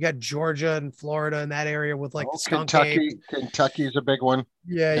you got Georgia and Florida in that area with like the skunk ape. Kentucky's a big one.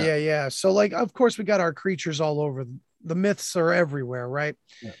 Yeah. So like, of course we got our creatures all over. The myths are everywhere, right?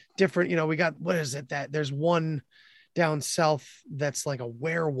 Yeah. Different, we got, what is it that there's one down south that's like a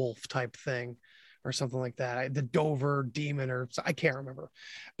werewolf type thing or something like that. The Dover demon, or I can't remember,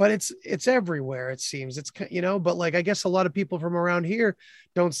 but it's everywhere. It seems it's, but like, I guess a lot of people from around here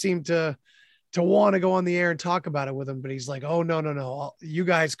don't seem to want to go on the air and talk about it with him, but he's like, oh no, you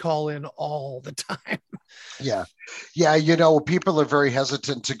guys call in all the time. Yeah. People are very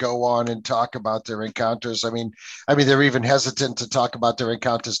hesitant to go on and talk about their encounters. I mean, they're even hesitant to talk about their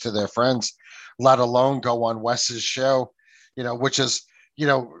encounters to their friends, let alone go on Wes's show, which is,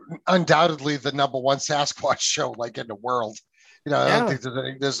 undoubtedly the number one Sasquatch show like in the world. I don't think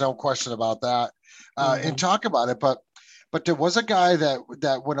there's no question about that, and talk about it. But there was a guy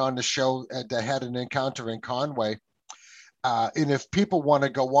that went on the show that had an encounter in Conway. And if people want to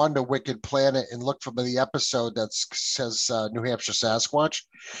go on to Wicked Planet and look for the episode that says New Hampshire Sasquatch,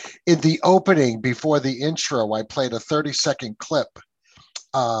 in the opening before the intro, I played a 30-second clip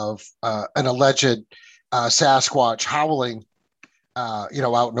of an alleged Sasquatch howling, out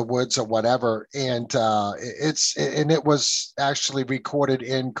in the woods or whatever, and it was actually recorded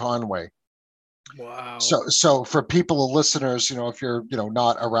in Conway. Wow. So for people, listeners, if you're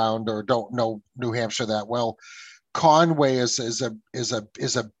not around or don't know New Hampshire that well, Conway is a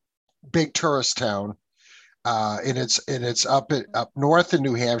big tourist town, and it's up north in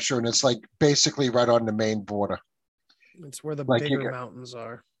New Hampshire, and it's like basically right on the Maine border. It's where the bigger mountains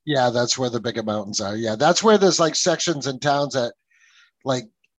are. Yeah, that's where the bigger mountains are. Yeah, that's where there's like sections and towns that like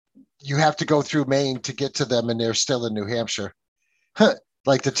you have to go through Maine to get to them, and they're still in New Hampshire.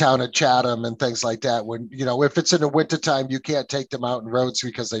 Like the town of Chatham and things like that. When, if it's in the wintertime, you can't take the mountain roads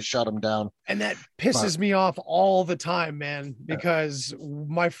because they shut them down. And that pisses me off all the time, man, because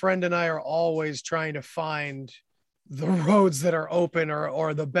my friend and I are always trying to find the roads that are open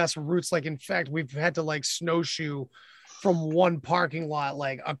or the best routes. Like, in fact, we've had to like snowshoe from one parking lot,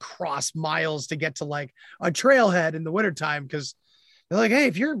 like across miles to get to like a trailhead in the wintertime. Cause they're like, hey,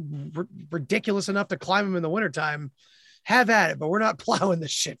 if you're ridiculous enough to climb them in the wintertime, have at it, but we're not plowing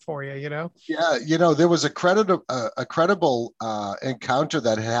this shit for you, Yeah, there was a credible encounter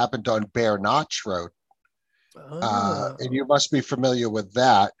that had happened on Bear Notch Road. And you must be familiar with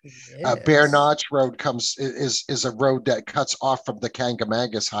that. Yes. Bear Notch Road is a road that cuts off from the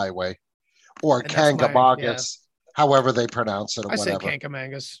Kangamangas Highway, or Kangamangas, however they pronounce it, or whatever. I say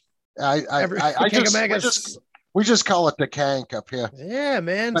Kangamangas. We just call it the Kank up here. Yeah,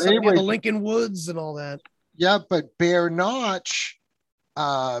 man. So anyway, the Lincoln Woods and all that. Yeah, but Bear Notch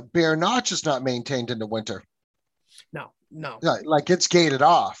is not maintained in the winter. No. Like it's gated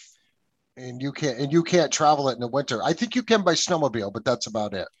off, and you can't travel it in the winter. I think you can by snowmobile, but that's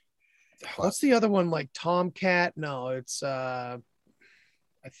about it. What's the other one? Like Tomcat? No, it's I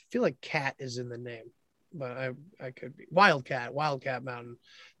feel like Cat is in the name, but I could be Wildcat Mountain.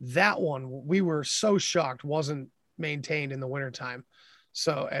 That one we were so shocked wasn't maintained in the wintertime.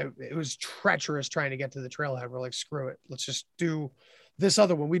 So it was treacherous trying to get to the trailhead. We're like, screw it. Let's just do this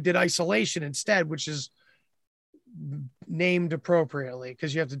other one. We did Isolation instead, which is named appropriately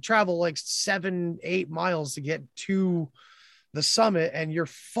because you have to travel like 7-8 miles to get to the summit, and you're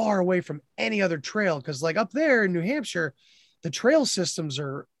far away from any other trail. Because like up there in New Hampshire, the trail systems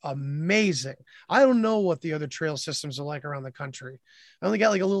are amazing. I don't know what the other trail systems are like around the country. I only got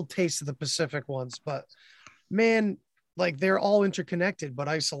like a little taste of the Pacific ones, but man, like they're all interconnected, but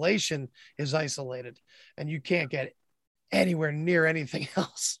Isolation is isolated and you can't get anywhere near anything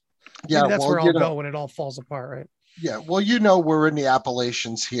else. Yeah. Maybe that's where I'll go when it all falls apart. Right. Yeah. Well, we're in the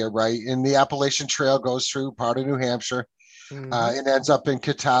Appalachians here, right? And the Appalachian Trail goes through part of New Hampshire. It ends up in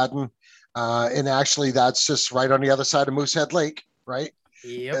Katahdin. And actually that's just right on the other side of Moosehead Lake. Right.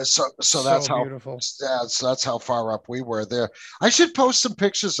 Yep. So that's how beautiful. That's how far up we were there. I should post some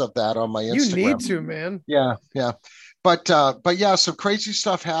pictures of that on my Instagram. You need to, man. Yeah. But yeah, some crazy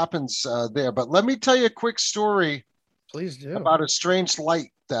stuff happens there. But let me tell you a quick story. Please do. About a strange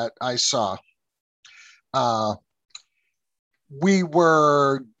light that I saw. We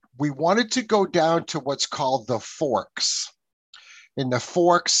wanted to go down to what's called the Forks. And the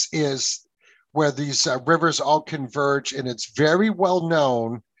Forks is where these rivers all converge, and it's very well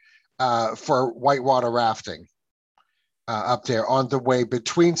known for whitewater rafting up there on the way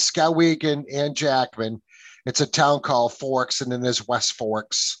between Skowhegan and Jackman. It's a town called Forks, and then there's West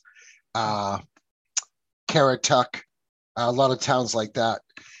Forks, Carrituck, a lot of towns like that.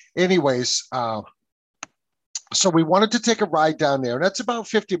 Anyways, so we wanted to take a ride down there, and that's about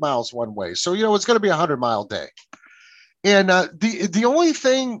 50 miles one way. So, it's going to be a 100-mile day. And the only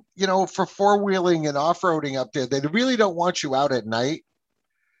thing, for four-wheeling and off-roading up there, they really don't want you out at night.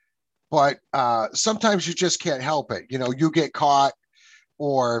 But sometimes you just can't help it. You get caught,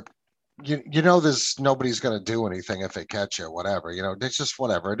 or, there's nobody's going to do anything if they catch you or whatever. It's just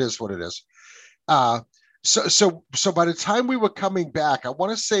whatever. It is what it is. So by the time we were coming back, I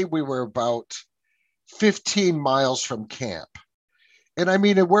want to say we were about 15 miles from camp. And I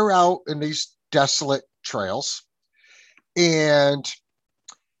mean, we're out in these desolate trails, and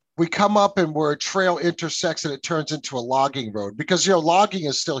we come up and where a trail intersects and it turns into a logging road, because, logging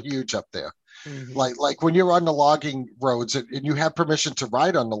is still huge up there. Mm-hmm. Like when you're on the logging roads and you have permission to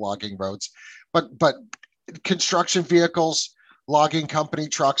ride on the logging roads, but construction vehicles, logging company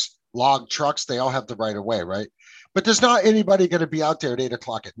trucks, log trucks, they all have the right of way, right? But there's not anybody going to be out there at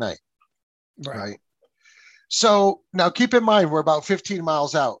 8:00 at night, right? So now keep in mind, we're about 15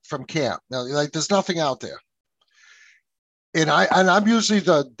 miles out from camp. Now, there's nothing out there. And I'm usually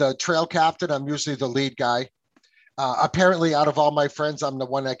the trail captain. I'm usually the lead guy. Apparently, out of all my friends, I'm the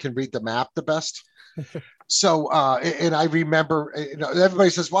one that can read the map the best. So, and I remember, everybody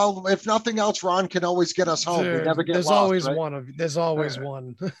says, well, if nothing else, Ron can always get us home. We never get there's lost, always right? There's always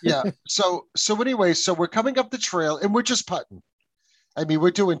one. Yeah. So anyway, so we're coming up the trail and we're just putting. I mean,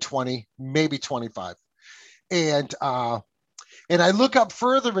 we're doing 20, maybe 25. And I look up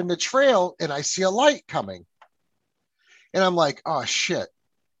further in the trail and I see a light coming. And I'm like, oh, shit.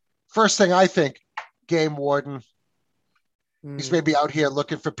 First thing I think, game warden. He's maybe out here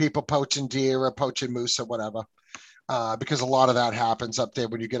looking for people poaching deer or poaching moose or whatever, because a lot of that happens up there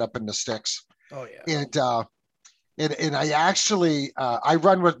when you get up in the sticks. Oh, yeah. And I actually, I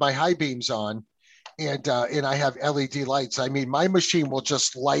run with my high beams on, and I have LED lights. I mean, my machine will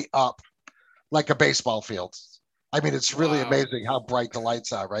just light up like a baseball field. I mean, it's really amazing how bright the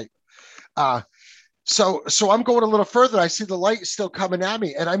lights are, right? So I'm going a little further. I see the light still coming at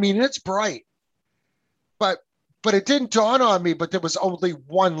me, and I mean, it's bright, but it didn't dawn on me, but there was only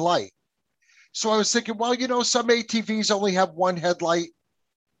one light. So I was thinking, well, some ATVs only have one headlight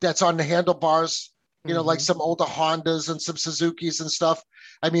that's on the handlebars, like some older Hondas and some Suzukis and stuff.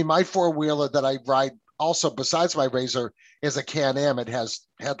 I mean, my four-wheeler that I ride also, besides my Razor, is a Can-Am. It has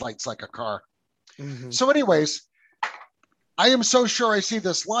headlights like a car. Mm-hmm. So anyways, I am so sure I see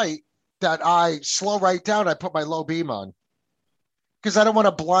this light that I slow right down. I put my low beam on because I don't want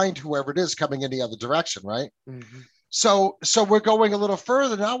to blind whoever it is coming in the other direction, right? Mm-hmm. So we're going a little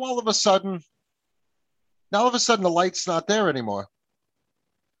further. Now all of a sudden the light's not there anymore.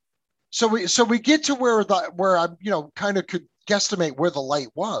 So we get to where I'm, kind of could guesstimate where the light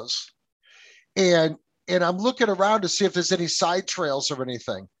was. And I'm looking around to see if there's any side trails or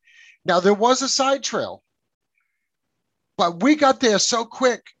anything. Now there was a side trail, but we got there so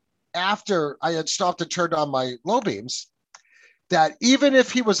quick after I had stopped and turned on my low beams that even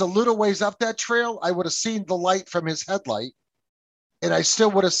if he was a little ways up that trail, I would have seen the light from his headlight, and I still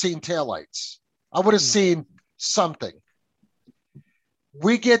would have seen taillights. I would have seen something.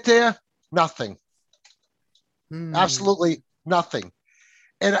 We get there, nothing. Absolutely nothing.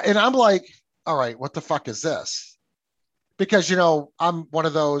 And I'm like, all right, what the fuck is this? Because, I'm one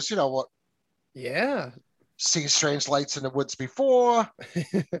of those, what? Yeah. Seen strange lights in the woods before.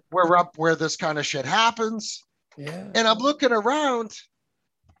 We're up where this kind of shit happens. Yeah. And I'm looking around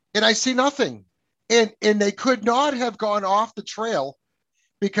and I see nothing. And they could not have gone off the trail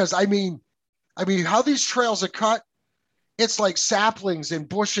because I mean how these trails are cut, it's like saplings and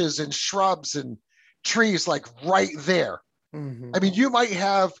bushes and shrubs and trees like right there. Mm-hmm. I mean, you might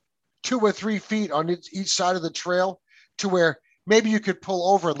have 2 or 3 feet on each side of the trail to where maybe you could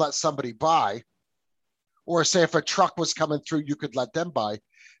pull over and let somebody by. Or say if a truck was coming through, you could let them by.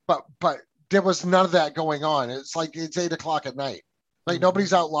 But there was none of that going on. It's like it's 8:00 at night. Like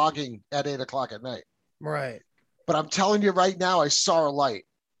nobody's out logging at 8:00 at night. Right. But I'm telling you right now, I saw a light.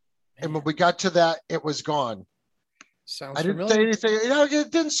 And when we got to that, it was gone. Sounds I didn't familiar. say anything. You know,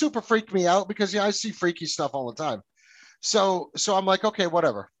 it didn't super freak me out because I see freaky stuff all the time. So I'm like, okay,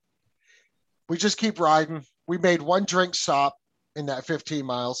 whatever. We just keep riding. We made one drink stop in that 15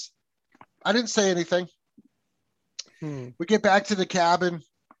 miles. I didn't say anything. We get back to the cabin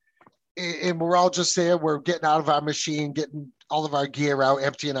and we're all just there. We're getting out of our machine, getting all of our gear out,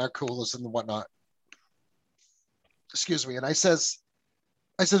 emptying our coolers and whatnot. Excuse me. And I says,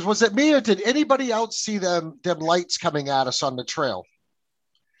 was it me or did anybody else see them lights coming at us on the trail?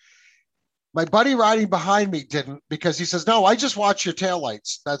 My buddy riding behind me didn't, because he says, no, I just watch your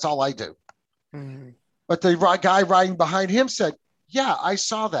taillights. That's all I do. But the guy riding behind him said, yeah, I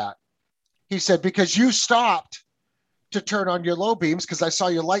saw that. He said, because you stopped to turn on your low beams because I saw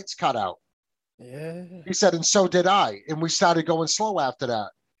your lights cut out. Yeah. He said, and so did I. And we started going slow after that.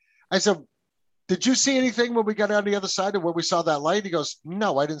 I said, did you see anything when we got on the other side of where we saw that light? He goes,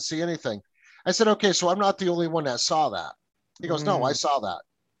 no, I didn't see anything. I said, okay, so I'm not the only one that saw that. He goes, no, I saw that.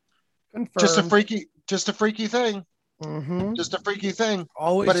 Confirmed. Just a freaky thing. Just a freaky thing.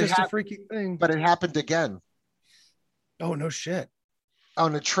 Always but just a freaky thing. But it happened again. Oh, no shit.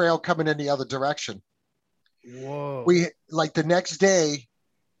 On the trail coming in the other direction. Whoa. We like the next day,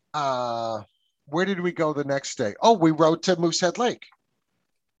 where did we go the next day? Oh, we rode to Moosehead Lake.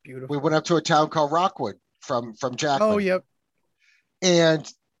 Beautiful. We went up to a town called Rockwood from Jackman. Oh, yep.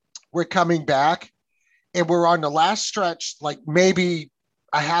 And we're coming back and we're on the last stretch, like maybe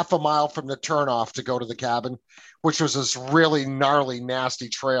a half a mile from the turnoff to go to the cabin, which was this really gnarly, nasty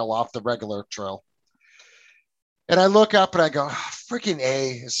trail off the regular trail. And I look up and I go, oh, freaking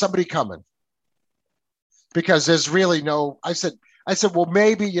A, is somebody coming? Because there's really no, I said, well,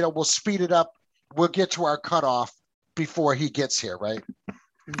 maybe, we'll speed it up. We'll get to our cutoff before he gets here, right?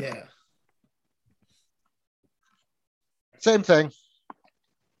 Yeah. Same thing.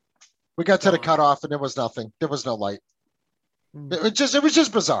 We got to the cutoff and there was nothing. There was no light. It was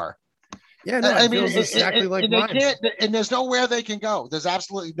just bizarre. Yeah, no, I mean, it's exactly like mine. And there's nowhere they can go. There's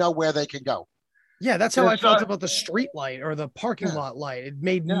absolutely nowhere they can go. Yeah, that's how I felt about the street light or the parking lot light. It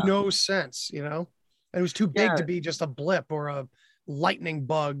made no sense, And it was too big to be just a blip or a lightning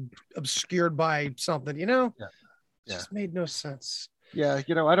bug obscured by something, It just made no sense. Yeah,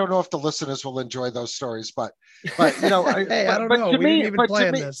 I don't know if the listeners will enjoy those stories, but hey, I don't know. We didn't even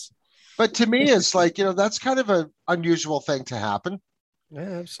plan this. But to me, it's like, that's kind of an unusual thing to happen. Yeah,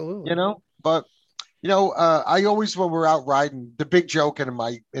 absolutely. But I always, when we're out riding, the big joke in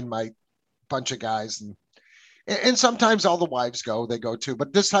my bunch of guys, and sometimes all the wives they go too,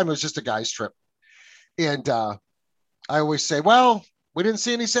 but this time it was just a guy's trip. And I always say, well, we didn't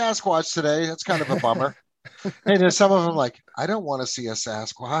see any Sasquatch today. That's kind of a bummer. And there's some of them like, I don't want to see a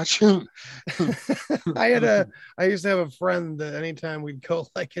Sasquatch. I used to have a friend that anytime we'd go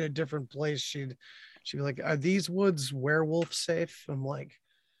like in a different place, she'd be like, are these woods werewolf safe? I'm like,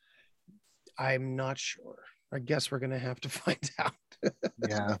 I'm not sure. I guess we're going to have to find out.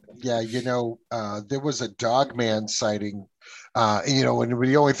 Yeah. There was a Dogman sighting, and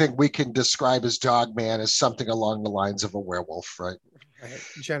the only thing we can describe as Dogman is something along the lines of a werewolf, right? Right.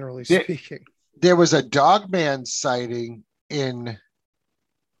 Generally speaking. There was a Dogman sighting in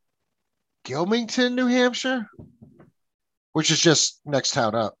Gilmington, New Hampshire, which is just next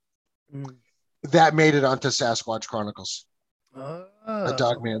town up. That made it onto Sasquatch Chronicles. A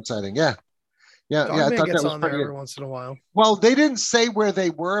Dogman sighting. Yeah. I thought gets that was on there every once in a while. Well, they didn't say where they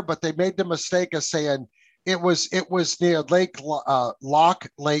were, but they made the mistake of saying it was near Lock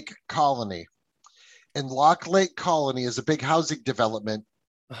Lake Colony. And Lock Lake Colony is a big housing development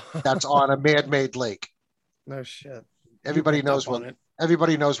that's on a man-made lake. No shit. Everybody knows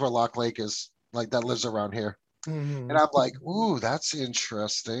where Lock Lake is, like that lives around here. And I'm like, ooh, that's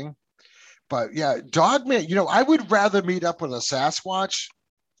interesting. But yeah, Dogman, I would rather meet up with a Sasquatch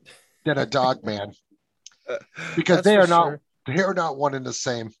than a Dogman, because they're not one and the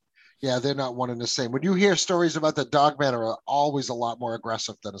same. Yeah, they're not one and the same. When you hear stories about the Dogman, are always a lot more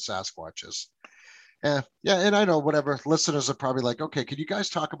aggressive than a Sasquatch is. Yeah, and I know whatever listeners are probably like, okay, can you guys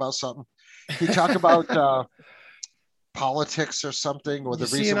talk about something? Can you talk about politics or something, or the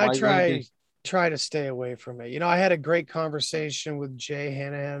reason why? I try to stay away from it. I had a great conversation with Jay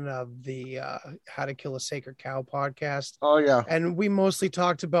Hanahan of the How to Kill a Sacred Cow podcast. Oh yeah, and we mostly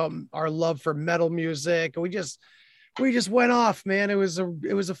talked about our love for metal music. We just went off, man. It was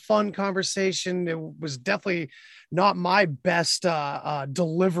a fun conversation. It was definitely not my best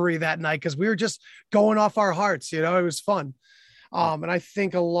delivery that night because we were just going off our hearts. It was fun. And I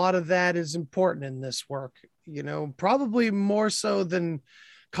think a lot of that is important in this work, probably more so than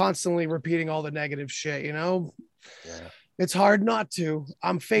constantly repeating all the negative shit. Yeah. It's hard not to.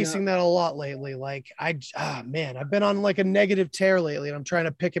 I'm facing that a lot lately. Like man, I've been on like a negative tear lately, and I'm trying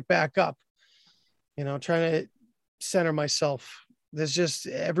to pick it back up. Trying to center myself. There's just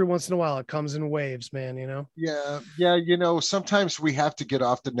every once in a while it comes in waves, man. Yeah. Sometimes we have to get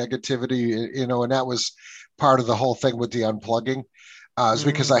off the negativity. And that was part of the whole thing with the unplugging. Is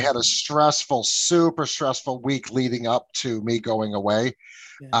because I had a super stressful week leading up to me going away.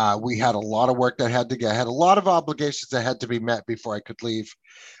 Yeah. We had a lot of work that I had a lot of obligations that had to be met before I could leave.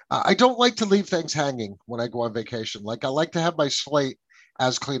 I don't like to leave things hanging when I go on vacation. Like I like to have my slate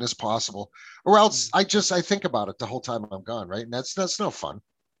as clean as possible, or else I think about it the whole time I'm gone. Right. And that's no fun.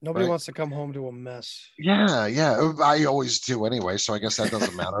 Nobody wants to come home to a mess. Yeah. I always do anyway, so I guess that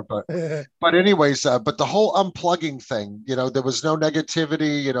doesn't matter. But anyways, but the whole unplugging thing, there was no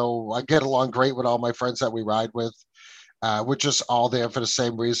negativity. I get along great with all my friends that we ride with. We're just all there for the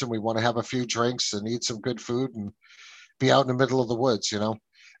same reason. We want to have a few drinks and eat some good food and be out in the middle of the woods,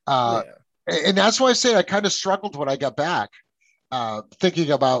 And that's why I say I kind of struggled when I got back,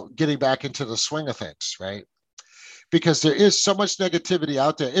 thinking about getting back into the swing of things, right? Because there is so much negativity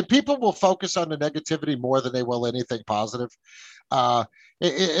out there, and people will focus on the negativity more than they will anything positive.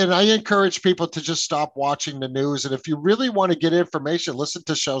 And I encourage people to just stop watching the news. And if you really want to get information, listen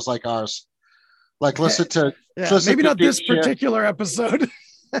to shows like ours. Like listen to maybe not this particular episode.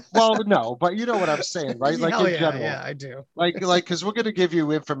 Well, no, but you know what I'm saying, right? Like in general. Yeah, I do. Like because we're going to give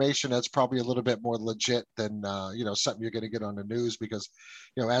you information that's probably a little bit more legit than something you're going to get on the news. Because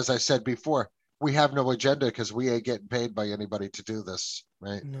as I said before, we have no agenda because we ain't getting paid by anybody to do this,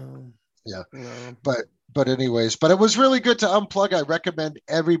 right? No. Yeah. No. But anyways, it was really good to unplug. I recommend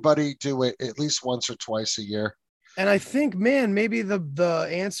everybody do it at least once or twice a year. And I think, man, maybe the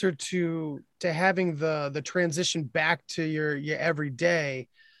answer to having the transition back to your everyday,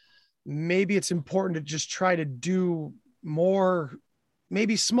 maybe it's important to just try to do more,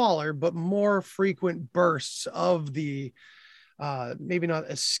 maybe smaller, but more frequent bursts of the maybe not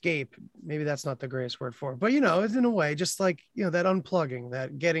escape. Maybe that's not the greatest word for it, but it's in a way, just like, that unplugging,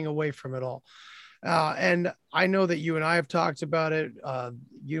 that getting away from it all. And I know that you and I have talked about it.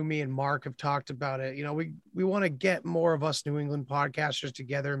 You, me, and Mark have talked about it. We want to get more of us New England podcasters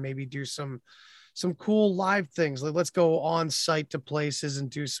together and maybe do some cool live things. Like let's go on site to places and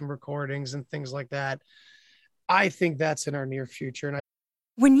do some recordings and things like that. I think that's in our near future. And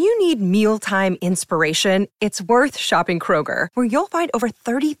when you need mealtime inspiration, it's worth shopping Kroger, where you'll find over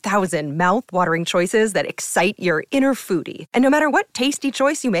 30,000 mouth-watering choices that excite your inner foodie. And no matter what tasty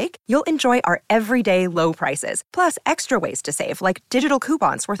choice you make, you'll enjoy our everyday low prices, plus extra ways to save, like digital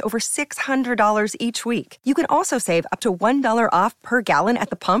coupons worth over $600 each week. You can also save up to $1 off per gallon at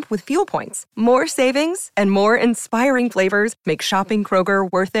the pump with fuel points. More savings and more inspiring flavors make shopping Kroger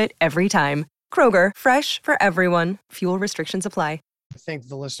worth it every time. Kroger, fresh for everyone. Fuel restrictions apply. I think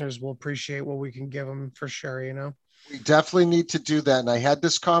the listeners will appreciate what we can give them for sure, We definitely need to do that. And I had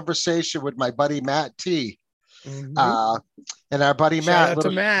this conversation with my buddy, Matt T. And our buddy,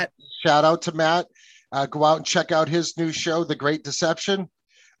 Matt. Shout out to Matt. Go out and check out his new show, The Great Deception.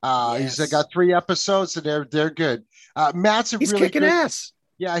 He's got 3 episodes and they're good. Matt's he's really kicking ass.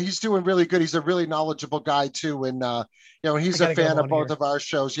 Yeah, he's doing really good. He's a really knowledgeable guy too. And, he's a fan of both of our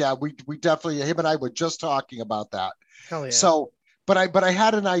shows. Yeah, we definitely, him and I were just talking about that. Hell yeah. So, but I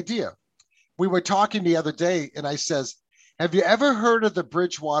had an idea. We were talking the other day and I says, have you ever heard of the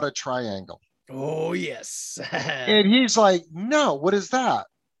Bridgewater Triangle? Oh, yes. And he's like, no, what is that?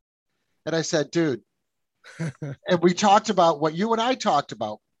 And I said, dude, and we talked about what you and I talked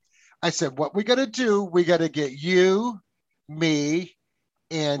about. I said, what we got to do, we got to get you, me,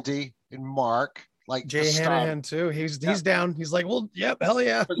 Andy, and Mark, like Jay Hanahan too. He's down. He's like, well, yep, hell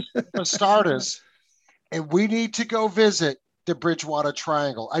yeah. For starters. And we need to go visit the Bridgewater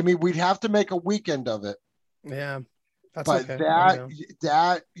Triangle. I mean, we'd have to make a weekend of it. Yeah. That's but okay.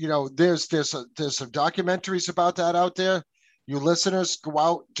 There's some documentaries about that out there. You listeners, go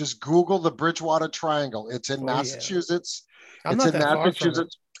out, just Google the Bridgewater Triangle. It's in Massachusetts. Yeah. It's in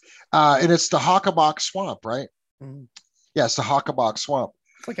Massachusetts. And it's the Hockamock Swamp, right? Mm-hmm. Yes, the Hockamock Swamp.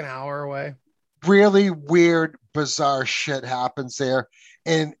 It's like an hour away. Really weird, bizarre shit happens there,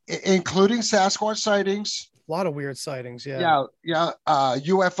 and including Sasquatch sightings. A lot of weird sightings. Yeah.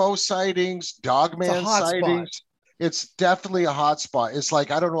 UFO sightings, Dogman sightings. Spot. It's definitely a hot spot. It's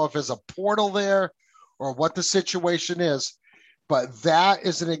like, I don't know if there's a portal there or what the situation is, but that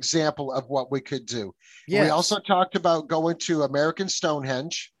is an example of what we could do. Yes. We also talked about going to American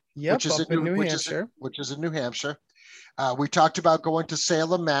Stonehenge, which is in New Hampshire. We talked about going to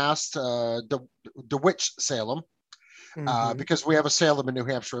Salem, Mass, the witch Salem, because we have a Salem in New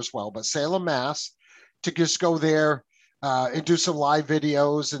Hampshire as well, but Salem, Mass. to just go there and do some live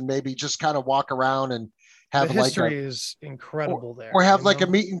videos and maybe just kind of walk around and have the history is incredible there. Or have like a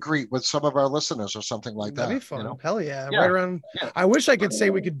meet and greet with some of our listeners or something like that. That'd be fun. You know? Hell yeah. Right around. Yeah. I wish I could say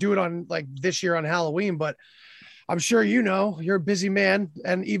we could do it on like this year on Halloween, but I'm sure you're a busy man,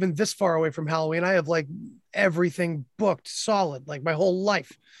 and even this far away from Halloween, I have like everything booked solid, like my whole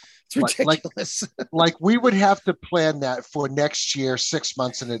life. It's ridiculous. Like we would have to plan that for next year, 6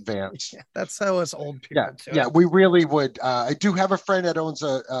 months in advance. Yeah, that's how us old people do. Yeah, we really would. I do have a friend that owns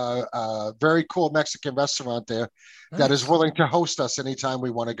a very cool Mexican restaurant there that is willing to host us anytime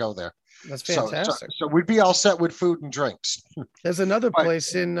we want to go there. That's fantastic. So we'd be all set with food and drinks. There's another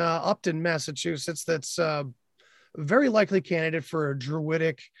place in Upton, Massachusetts that's very likely candidate for a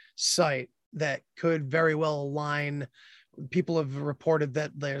druidic site that could very well align. People have reported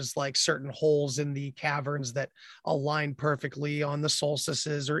that there's like certain holes in the caverns that align perfectly on the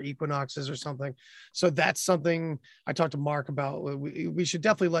solstices or equinoxes or something. So that's something I talked to Mark about. We should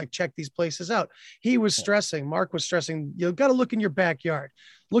definitely like check these places out. Mark was stressing, you've got to look in your backyard,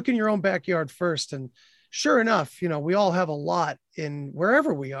 look in your own backyard first. And sure enough, we all have a lot in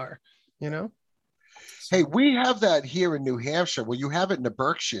wherever we are, Hey, we have that here in New Hampshire. Well, you have it in the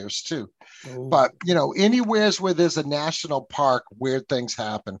Berkshires too. Ooh. But, anywheres where there's a national park, weird things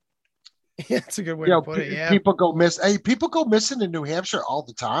happen. Yeah, that's a good way to put it. Yeah. People go missing in New Hampshire all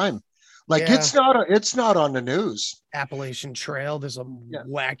the time. Like it's not on the news. Appalachian Trail. There's a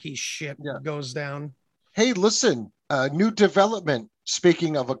wacky shit that goes down. Hey, listen, new development.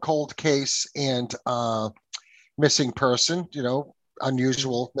 Speaking of a cold case and missing person,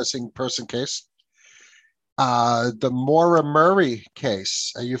 unusual missing person case. The Maura Murray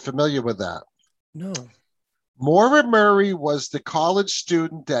case. Are you familiar with that? No. Maura Murray was the college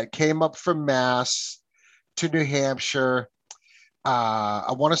student that came up from Mass to New Hampshire.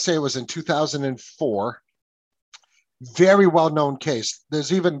 I want to say it was in 2004. Very well-known case.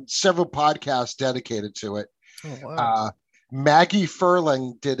 There's even several podcasts dedicated to it. Oh, wow. Maggie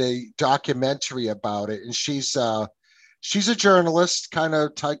Furling did a documentary about it, and she's a journalist, kind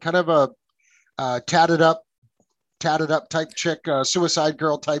of a tatted up type chick, suicide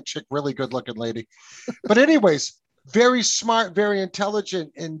girl type chick, really good looking lady. But anyways, very smart, very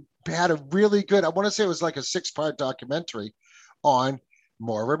intelligent, and had a really good, I want to say it was like a 6-part documentary on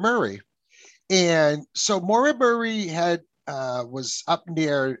Maura Murray. And so Maura Murray was up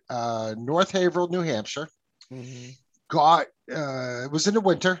near North Haverhill, New Hampshire. Mm-hmm. It was in the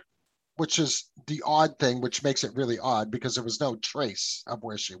winter, which is the odd thing, which makes it really odd because there was no trace of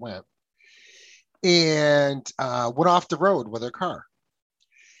where she went. And went off the road with her car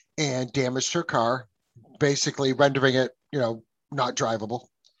and damaged her car, basically rendering it, not drivable.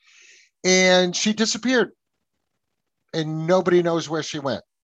 And she disappeared and nobody knows where she went.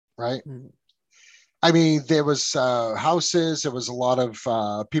 Right. Mm-hmm. I mean, there was houses. There was a lot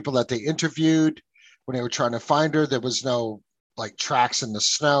of people that they interviewed when they were trying to find her. There was no like tracks in the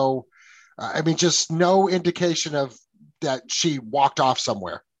snow. Just no indication of that she walked off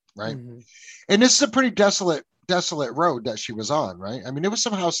somewhere. Right. Mm-hmm. And this is a pretty desolate road that she was on, right? I mean, there was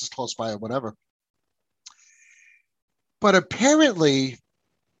some houses close by or whatever. But apparently,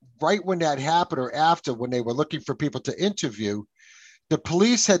 right when that happened or after, when they were looking for people to interview, the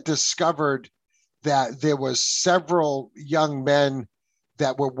police had discovered that there was several young men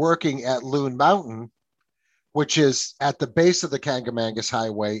that were working at Loon Mountain, which is at the base of the Kangamangas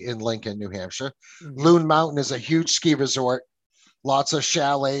Highway in Lincoln, New Hampshire. Mm-hmm. Loon Mountain is a huge ski resort. Lots of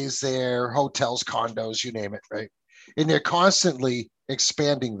chalets there, hotels, condos, you name it, right? And they're constantly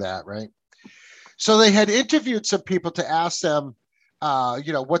expanding that, right? So they had interviewed some people to ask them,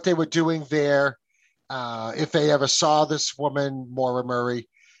 what they were doing there, if they ever saw this woman, Maura Murray,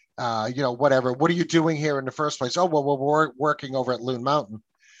 whatever. What are you doing here in the first place? Oh, well, we're working over at Loon Mountain.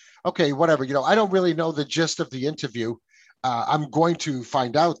 Okay, whatever. I don't really know the gist of the interview. I'm going to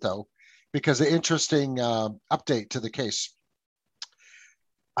find out, though, because an interesting update to the case.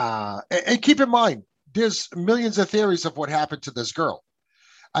 And keep in mind, there's millions of theories of what happened to this girl.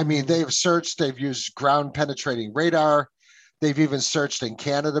 I mean, they've used ground penetrating radar. They've even searched in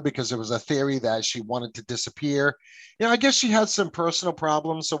Canada because there was a theory that she wanted to disappear. I guess she had some personal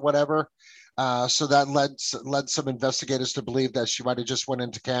problems or whatever. So that led some investigators to believe that she might have just went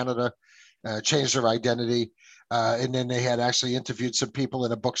into Canada, changed her identity. And then they had actually interviewed some people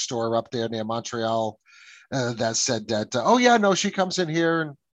in a bookstore up there near Montreal that said that, she comes in here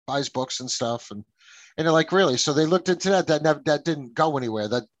and buys books and stuff. And they're like, really? So they looked into that. That didn't go anywhere.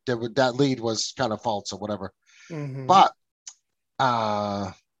 That lead was kind of false or whatever. Mm-hmm. But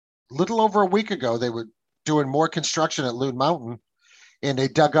little over a week ago, they were doing more construction at Loon Mountain, and they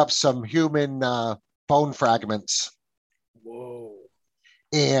dug up some human bone fragments. Whoa.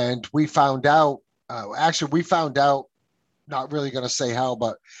 And we found out, not really going to say how,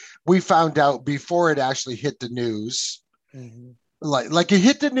 but we found out before it actually hit the news. Mm-hmm. Like it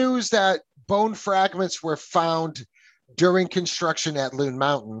hit the news that bone fragments were found during construction at Loon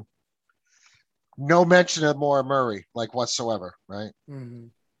Mountain. No mention of Maura Murray, like whatsoever, right? Mm-hmm.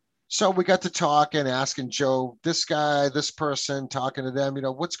 So we got to talking, asking Joe, this guy, this person, talking to them,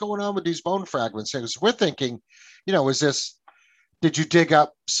 what's going on with these bone fragments? Because we're thinking, did you dig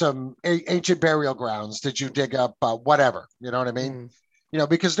up some ancient burial grounds? Did you dig up whatever? You know what I mean?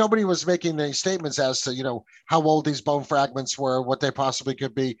 Because nobody was making any statements as to, how old these bone fragments were, what they possibly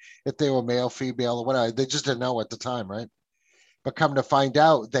could be, if they were male, female, or whatever. They just didn't know at the time, right? But come to find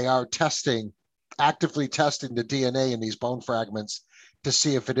out, they are actively testing the DNA in these bone fragments to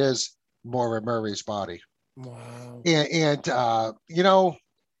see if it is Maura Murray's body. Wow. And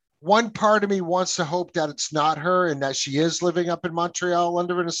one part of me wants to hope that it's not her and that she is living up in Montreal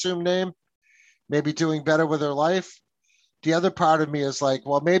under an assumed name, maybe doing better with her life. The other part of me is like,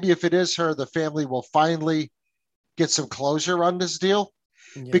 well, maybe if it is her, the family will finally get some closure on this deal.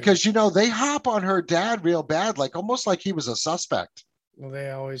 Yeah. Because, they hop on her dad real bad, like almost like he was a suspect. Well, they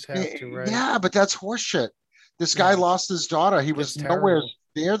always have to, right? Yeah, but that's horseshit. This guy lost his daughter. He was nowhere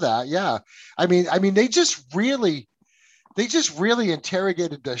near that. Yeah. I mean, they just really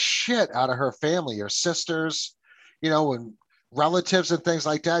interrogated the shit out of her family, her sisters, and relatives and things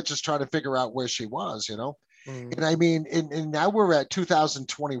like that, just trying to figure out where she was, Mm. And I mean, and now we're at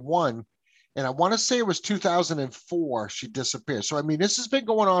 2021, and I want to say it was 2004 she disappeared. So, I mean, this has been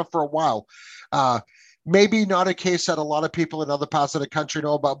going on for a while. Maybe not a case that a lot of people in other parts of the country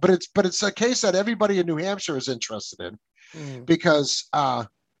know about, but it's a case that everybody in New Hampshire is interested in because,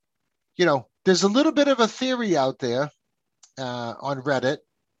 there's a little bit of a theory out there on Reddit.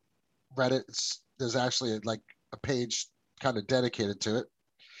 There's actually like a page kind of dedicated to it.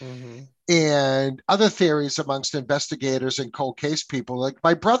 Mm-hmm. And other theories amongst investigators and cold case people. Like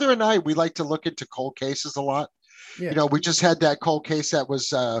my brother and I, we like to look into cold cases a lot. Yeah. We just had that cold case that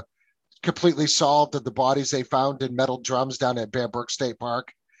was completely solved of the bodies they found in metal drums down at Bear Brook State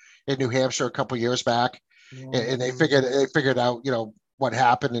Park in New Hampshire a couple years back. Mm-hmm. And they figured out, what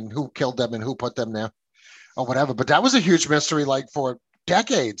happened and who killed them and who put them there or whatever. But that was a huge mystery, like for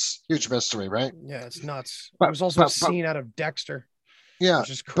decades, huge mystery, right? Yeah, it's nuts. It was also a scene out of Dexter. Yeah, which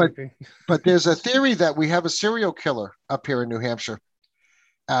is creepy. But there's a theory that we have a serial killer up here in New Hampshire.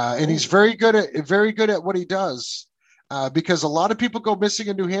 And he's very good at what he does. Because a lot of people go missing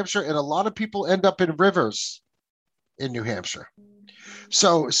in New Hampshire and a lot of people end up in rivers in New Hampshire.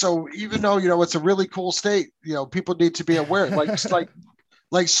 So even though, it's a really cool state, people need to be aware,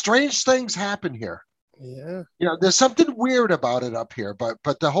 like strange things happen here. Yeah. There's something weird about it up here,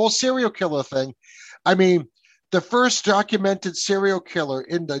 but the whole serial killer thing, I mean, the first documented serial killer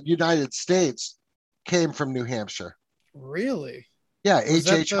in the United States came from New Hampshire. Really? Yeah.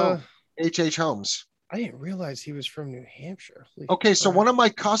 H.H. Holmes. I didn't realize he was from New Hampshire. Okay, so one of my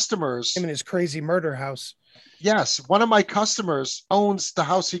customers... Him and his crazy murder house. Yes, one of my customers owns the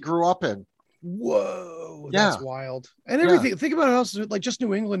house he grew up in. Whoa, that's wild. And everything, think about houses, like just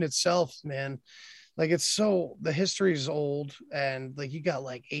New England itself, man. Like the history is old, and like you got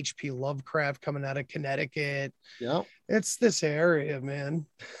like H.P. Lovecraft coming out of Connecticut. Yeah. It's this area, man.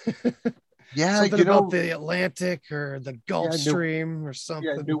 Yeah, something about the Atlantic or the Gulf Stream or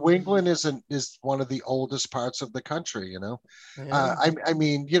something. Yeah, New England is one of the oldest parts of the country. Yeah. I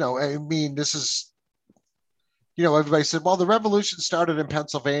mean, this is, everybody said, well, the revolution started in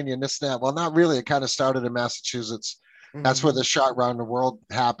Pennsylvania and this and that. Well, not really. It kind of started in Massachusetts. Mm-hmm. That's where the shot around the world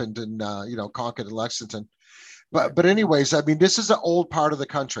happened in, Concord and Lexington. But anyways, I mean, this is an old part of the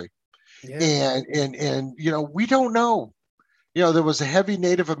country. Yeah. And we don't know. There was a heavy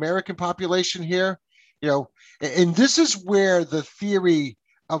Native American population here, and this is where the theory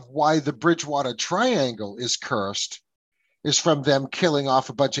of why the Bridgewater Triangle is cursed is from them killing off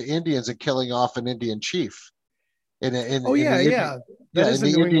a bunch of Indians and killing off an Indian chief. That is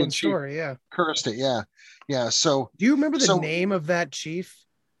the New England story. Yeah. Cursed it. Yeah. Yeah. So do you remember the name of that chief?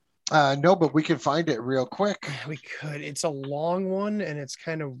 No, but we can find it real quick. We could. It's a long one and it's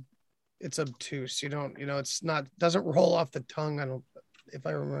obtuse. It's not, doesn't roll off the tongue. If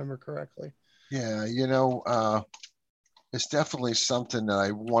I remember correctly. Yeah. It's definitely something that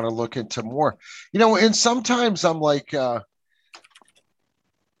I want to look into more, and sometimes I'm like, a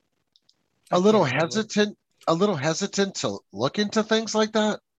little hesitant to look into things like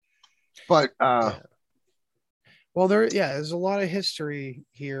that. But, well, there's a lot of history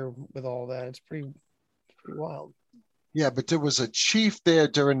here with all that. It's pretty wild. Yeah, but there was a chief there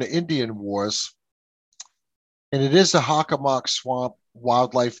during the Indian Wars and it is the Hockomock Swamp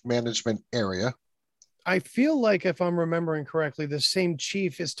Wildlife Management Area. I feel like, if I'm remembering correctly, the same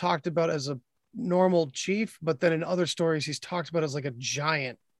chief is talked about as a normal chief, but then in other stories he's talked about as like a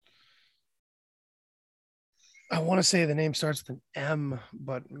giant. I want to say the name starts with an M,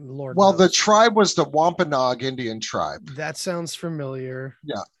 but Lord knows. The tribe was the Wampanoag Indian tribe. That sounds familiar.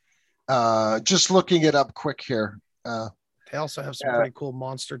 Yeah. Just looking it up quick here. They also have some pretty cool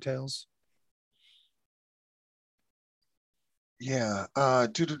monster tales. Yeah. Yeah,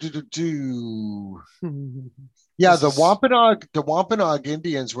 The Wampanoag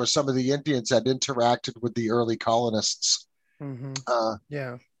Indians were some of the Indians that interacted with the early colonists.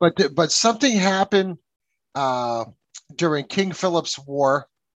 Yeah. But something happened during King Philip's War.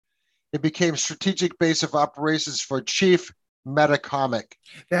 It became strategic base of operations for Chief Metacomet.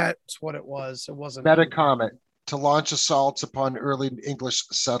 That's what it was. It wasn't Metacomet to launch assaults upon early English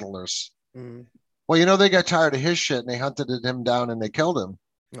settlers. Mm. Well, they got tired of his shit and they hunted him down and they killed him.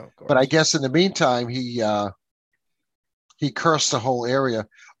 Oh, but I guess in the meantime, he cursed the whole area.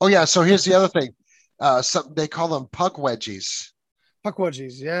 Oh yeah. So here's the other thing. They call them puckwedgies.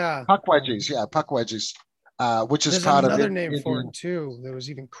 Puckwedgies, yeah. Puckwedgies, yeah, puckwedgies. Which is There's part of another it. name for it too. That was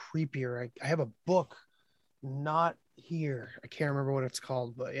even creepier. I have a book, not here. I can't remember what it's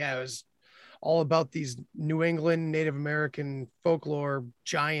called, but yeah, it was all about these New England Native American folklore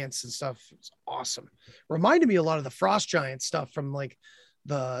giants and stuff. It's awesome. Reminded me a lot of the frost giant stuff from like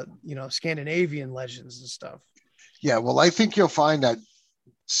the Scandinavian legends and stuff. Yeah, well, I think you'll find that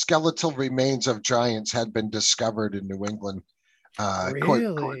skeletal remains of giants had been discovered in New England.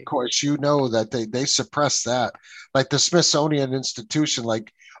 Really? Of course, that they suppress that, like the Smithsonian Institution.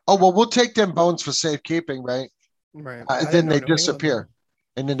 Like, oh well, we'll take them bones for safekeeping, right? Right. And then they disappear,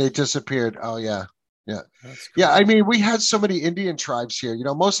 and then they disappeared. Oh yeah. I mean, we had so many Indian tribes here.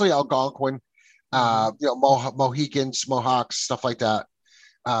 Mostly Algonquin, Mohicans, Mohawks, stuff like that.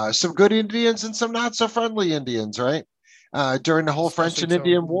 Some good Indians and some not so friendly Indians, right? During the whole French and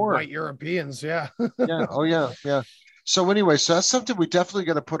Indian War. White Europeans, yeah. Yeah. Oh yeah. So anyway, so that's something we definitely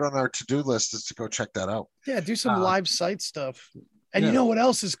got to put on our to-do list, is to go check that out. Yeah, do some live site stuff. And you know what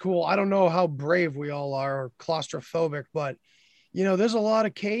else is cool? I don't know how brave we all are or claustrophobic, but there's a lot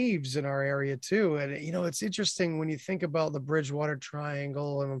of caves in our area too. And it's interesting when you think about the Bridgewater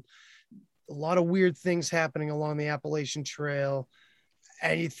Triangle and a lot of weird things happening along the Appalachian Trail.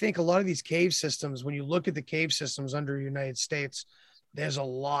 And you think a lot of these cave systems, when you look at the cave systems under the United States, there's a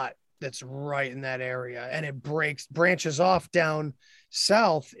lot that's right in that area, and it branches off down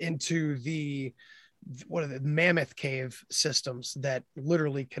south into the Mammoth Cave systems that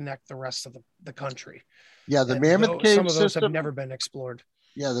literally connect the rest of the country. Yeah, the Mammoth Cave. Some of those have never been explored.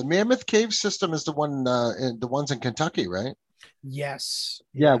 Yeah, the Mammoth Cave system is the ones in Kentucky, right? Yes.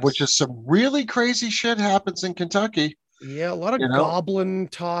 Yeah, which is some really crazy shit happens in Kentucky. Yeah, a lot of goblin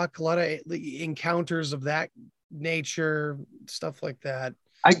talk, a lot of encounters of that nature, stuff like that.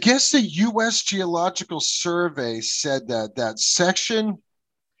 I guess the U.S. Geological Survey said that section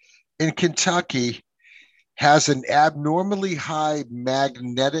in Kentucky has an abnormally high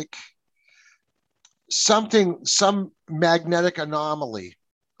some magnetic anomaly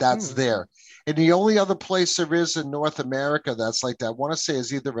that's there. And the only other place there is in North America that's like that, I want to say,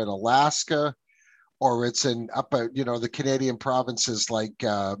 is either in Alaska or it's in the Canadian provinces like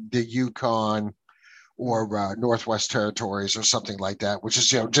the Yukon or Northwest Territories or something like that, which is,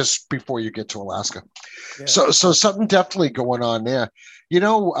 just before you get to Alaska. Yeah. So something definitely going on there.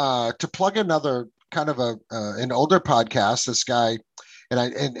 To plug another kind of an older podcast, this guy,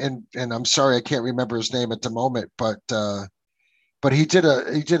 and I'm sorry, I can't remember his name at the moment, but he did a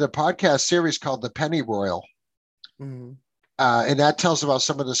podcast series called The Pennyroyal. Mm-hmm. And that tells about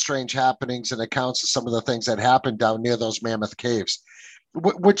some of the strange happenings and accounts of some of the things that happened down near those Mammoth Caves,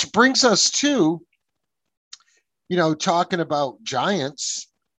 which brings us to, talking about giants.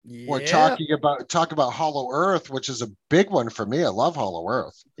 Yeah. Or talk about Hollow Earth, which is a big one for me. I love Hollow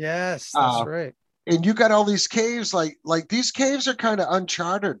Earth. Yes, that's right. And you got all these caves, like these caves are kind of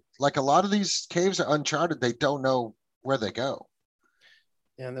uncharted. Like a lot of these caves are uncharted. They don't know where they go.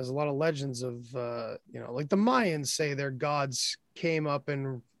 Yeah, and there's a lot of legends of, like the Mayans say their gods came up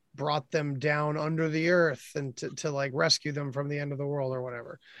and brought them down under the earth and to like rescue them from the end of the world or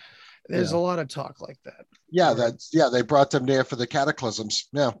whatever. There's a lot of talk like that. Yeah, they brought them there for the cataclysms.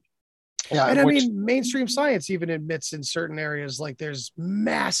 Yeah. Yeah. And I mean, mainstream science even admits in certain areas, like there's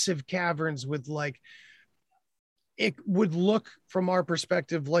massive caverns with like, it would look from our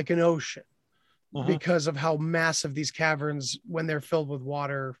perspective like an ocean because of how massive these caverns, when they're filled with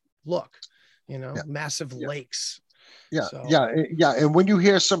water, look, massive lakes. Yeah. So. Yeah. And when you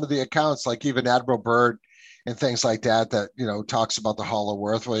hear some of the accounts, like even Admiral Byrd and things like that, talks about the Hollow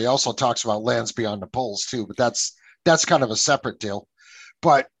Earth. Well, he also talks about lands beyond the poles too, but that's kind of a separate deal.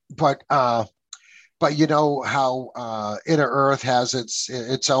 But you know how Inner Earth has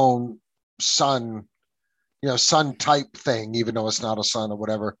its own sun, sun type thing, even though it's not a sun or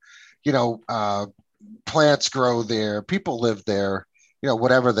whatever. Plants grow there, people live there,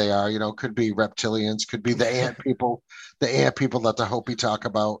 whatever they are, could be reptilians, could be the ant people that the Hopi talk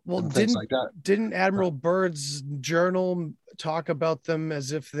about. Well, things like that. Didn't Admiral Byrd's journal talk about them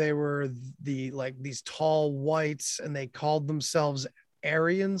as if they were these tall whites and they called themselves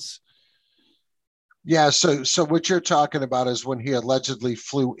Aryans? Yeah. So what you're talking about is when he allegedly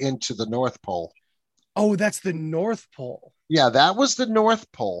flew into the North Pole. Oh, that's the North Pole. Yeah, that was the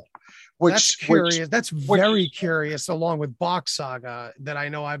North Pole. That's curious. That's very curious, along with Box Saga, that I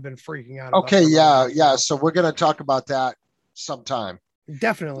know I've been freaking out about. Okay, yeah. So we're going to talk about that sometime.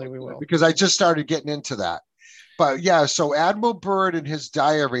 Definitely we will. Because I just started getting into that. But yeah, so Admiral Byrd in his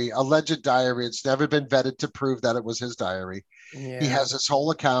diary, alleged diary, it's never been vetted to prove that it was his diary. Yeah. He has this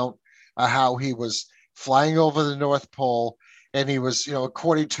whole account of how he was flying over the North Pole, and he was,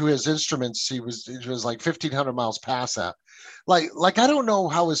 according to his instruments, it was like 1,500 miles past that. Like I don't know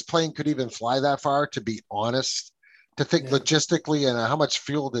how his plane could even fly that far, to be honest, to think logistically, and how much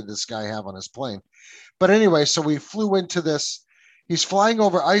fuel did this guy have on his plane. But anyway, so we flew into this. He's flying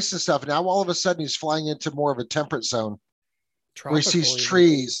over ice and stuff. Now all of a sudden he's flying into more of a temperate zone. Tropical, where he sees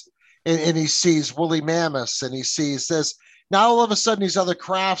trees and he sees woolly mammoths and he sees this. Now all of a sudden these other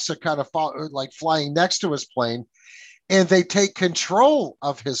crafts are kind of flying next to his plane, and they take control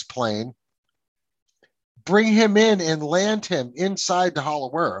of his plane, bring him in and land him inside the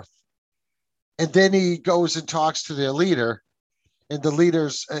Hollow Earth. And then he goes and talks to their leader, and the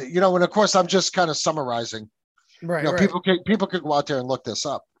leaders, and of course I'm just kind of summarizing. Right. People could go out there and look this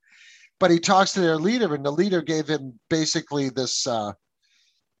up, but he talks to their leader, and the leader gave him basically this, an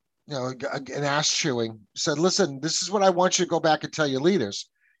ass chewing. Said, "Listen, this is what I want you to go back and tell your leaders.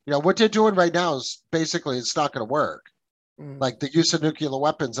 What they're doing right now is basically it's not going to work. Like the use of nuclear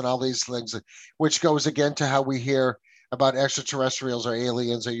weapons and all these things, which goes again to how we hear about extraterrestrials or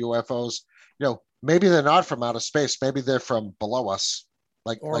aliens or UFOs. Maybe they're not from outer space. Maybe they're from below us.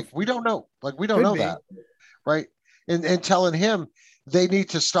 Like we don't know. Like we don't know that." Right. And telling him they need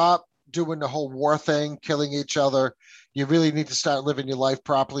to stop doing the whole war thing, killing each other. You really need to start living your life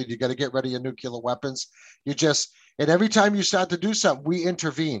properly. You got to get rid of your nuclear weapons. And every time you start to do something, we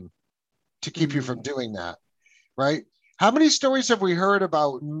intervene to keep you from doing that. Right. How many stories have we heard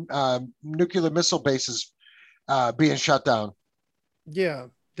about nuclear missile bases being shut down? Yeah.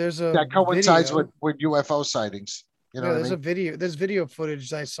 That coincides with UFO sightings. There's video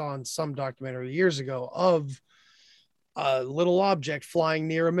footage I saw in some documentary years ago of a little object flying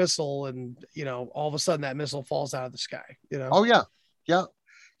near a missile, and all of a sudden that missile falls out of the sky. Oh yeah.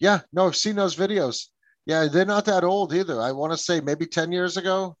 No, I've seen those videos. Yeah, they're not that old either. I want to say maybe 10 years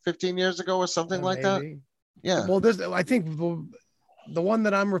ago, 15 years ago, or something like that. Yeah. Well, I think the one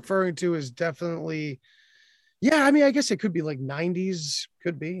that I'm referring to is definitely. Yeah, I mean, I guess it could be like 90s,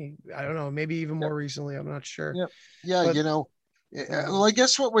 could be. I don't know, maybe even more recently. I'm not sure. Yeah, but, well, I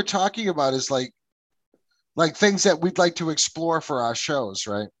guess what we're talking about is like things that we'd like to explore for our shows,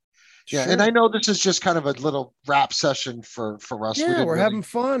 right? Yeah, sure. And I know this is just kind of a little rap session for us. Yeah, we're having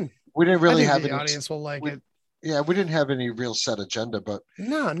fun. We didn't really have the audience will like it. Yeah, we didn't have any real set agenda, but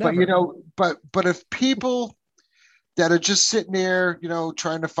no, never. But if people that are just sitting there,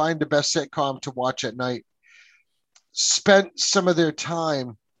 trying to find the best sitcom to watch at night, spent some of their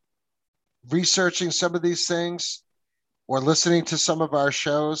time researching some of these things or listening to some of our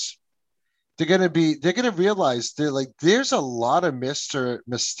shows, they're going to realize there's a lot of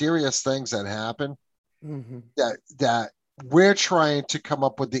mysterious things that happen that we're trying to come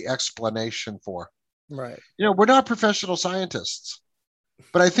up with the explanation for. Right. We're not professional scientists,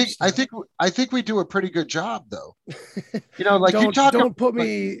 but I think we do a pretty good job though. Don't put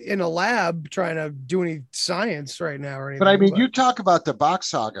me in a lab trying to do any science right now or anything. But I mean, you talk about the Box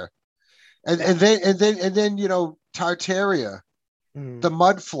Saga, and then Tartaria, the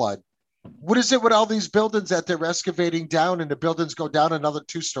mud flood. What is it with all these buildings that they're excavating down, and the buildings go down another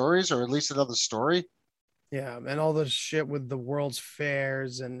 2 stories, or at least another story? Yeah, and all the shit with the World's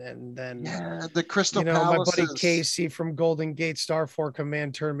Fairs, and then the Crystal Palaces. My buddy Casey from Golden Gate Star Force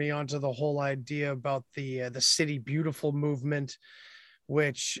Command turned me on to the whole idea about the City Beautiful movement,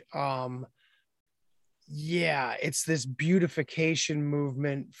 which it's this beautification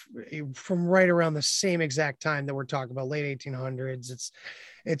movement from right around the same exact time that we're talking about, late 1800s.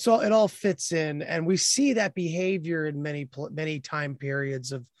 It all fits in, and we see that behavior in many time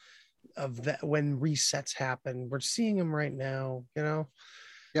periods of of that when resets happen. We're seeing them right now, you know.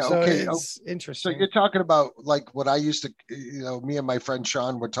 Yeah. So Okay. it's So interesting. you're talking about like what I used to, me and my friend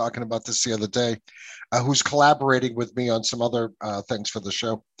Sean were talking about this the other day, who's collaborating with me on some other things for the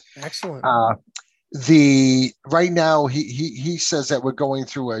show. Excellent. The right now he says that we're going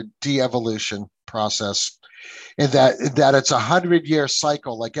through a de-evolution process, and that it's 100-year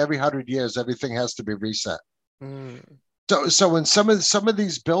cycle. Like every 100 years, everything has to be reset. So in some of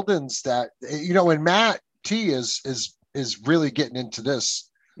these buildings that and Matt T is really getting into this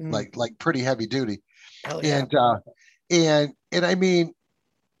like pretty heavy duty. Hell yeah. And I mean,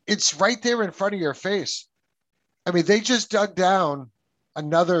 it's right there in front of your face. I mean, they just dug down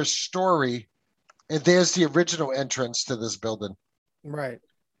another story, and there's the original entrance to this building. Right.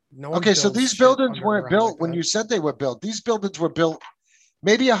 Okay, so these buildings weren't built when you said they were built. These buildings were built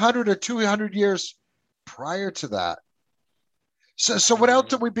maybe 100 or 200 years prior to that. So what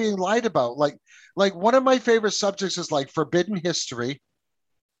else are we being lied about? Like one of my favorite subjects is like forbidden history,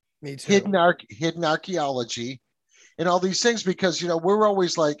 me too, hidden archaeology, and all these things, because we're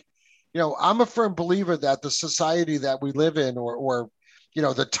always like, I'm a firm believer that the society that we live in, or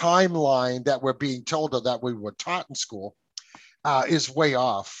the timeline that we're being told or that we were taught in school is way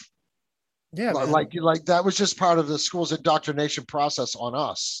off. Yeah, like that was just part of the school's indoctrination process on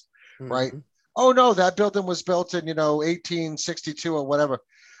us, right? Oh no, that building was built in 1862 or whatever.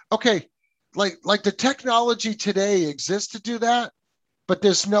 Okay, like the technology today exists to do that, but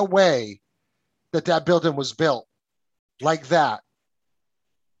there's no way that building was built like that.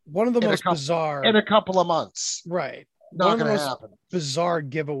 One of the most bizarre in a couple of months, right? Not going to happen. Bizarre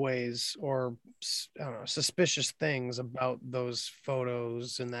giveaways or I don't know, suspicious things about those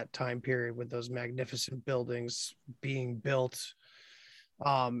photos in that time period with those magnificent buildings being built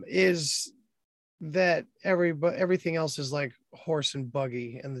is that everything else is like horse and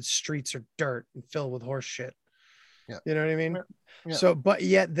buggy, and the streets are dirt and filled with horse shit. Yeah. You know what I mean? Yeah. So, but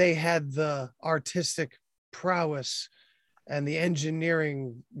yet they had the artistic prowess and the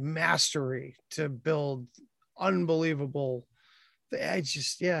engineering mastery to build unbelievable.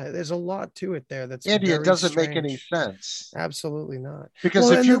 There's a lot to it there. That's Andy, it doesn't strange. make any sense. Absolutely not. Because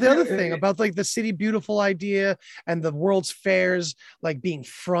the other thing about like the City Beautiful idea and the World's Fairs, like being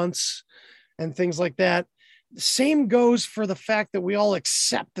fronts and things like that. The same goes for the fact that we all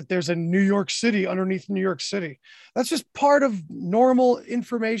accept that there's a New York City underneath New York City. That's just part of normal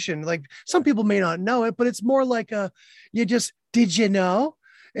information. Like some people may not know it, but it's more like did you know?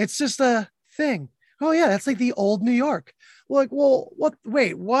 It's just a thing. Oh yeah, that's like the old New York. Like, well, what?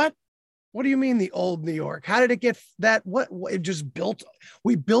 Wait, what? What do you mean the old New York? How did it get that? What it just built?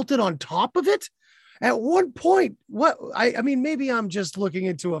 We built it on top of it? At one point, what? I mean, maybe I'm just looking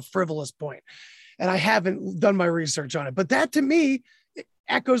into a frivolous point and I haven't done my research on it, but that to me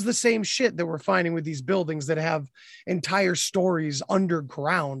echoes the same shit that we're finding with these buildings that have entire stories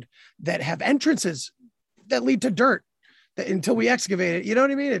underground that have entrances that lead to dirt until we excavate it. You know what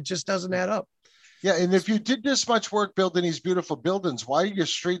I mean? It just doesn't add up. Yeah. And if you did this much work building these beautiful buildings, why are your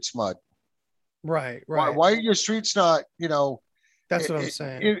streets mud? Right. Why are your streets not, that's what I'm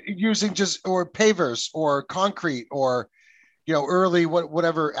saying. Using or pavers or concrete or, early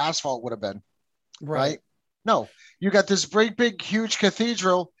whatever asphalt would have been. Right. No, you got this great big huge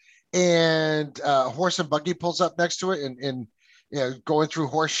cathedral, and horse and buggy pulls up next to it and going through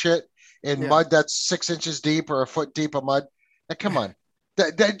horse shit in mud that's 6 inches deep or a foot deep of mud. Now, come on,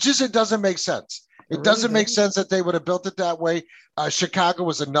 that just it doesn't make sense. It doesn't make sense that they would have built it that way. Chicago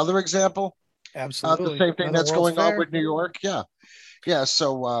was another example. Absolutely, the same thing that's going on with New York. Yeah.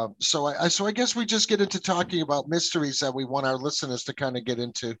 So I guess we just get into talking about mysteries that we want our listeners to kind of get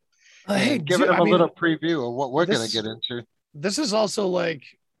into. Hey, giving them a little preview of what we're going to get into. This is also like,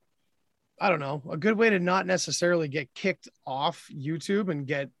 I don't know, a good way to not necessarily get kicked off YouTube and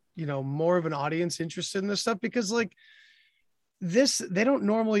get, more of an audience interested in this stuff, because like they don't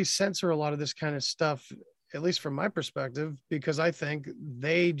normally censor a lot of this kind of stuff, at least from my perspective, because I think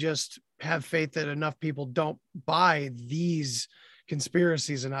they just have faith that enough people don't buy these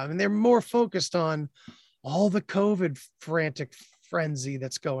conspiracies enough. And they're more focused on all the COVID frantic frenzy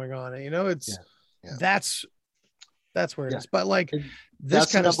that's going on. That's where it is. But like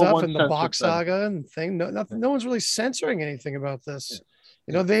this kind of stuff and the Bok saga and thing, no one's really censoring anything about this.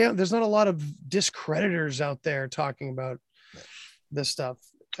 There's not a lot of discreditors out there talking about this stuff.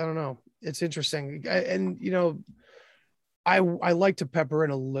 I don't know. It's interesting. I like to pepper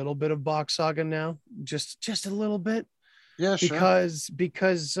in a little bit of Bok saga now, just a little bit. Yeah, sure.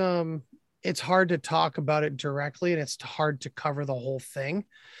 Because it's hard to talk about it directly, and it's hard to cover the whole thing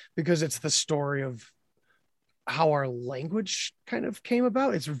because it's the story of how our language kind of came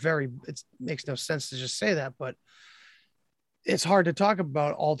about. It makes no sense to just say that, but it's hard to talk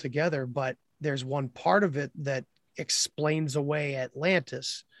about altogether. But there's one part of it that explains away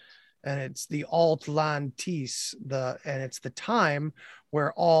Atlantis, and it's the Atlantis, and it's the time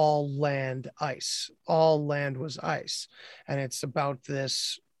where all land was ice. And it's about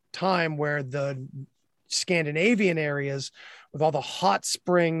this time where the Scandinavian areas, with all the hot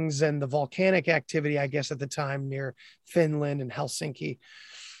springs and the volcanic activity, I guess at the time near Finland and Helsinki,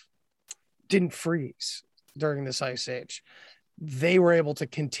 didn't freeze during this ice age. They were able to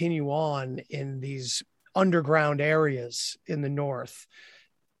continue on in these underground areas in the north,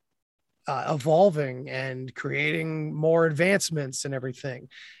 evolving and creating more advancements and everything.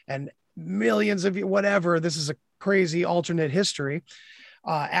 And millions of whatever, this is a crazy alternate history.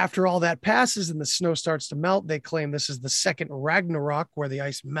 After all that passes and the snow starts to melt, they claim this is the second Ragnarok, where the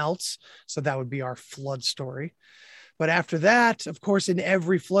ice melts. So that would be our flood story. But after that, of course, in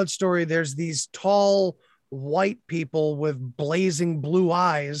every flood story, there's these tall white people with blazing blue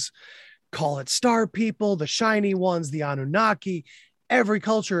eyes. Call it star people, the shiny ones, the Anunnaki. Every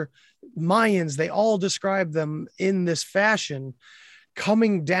culture, Mayans, they all describe them in this fashion,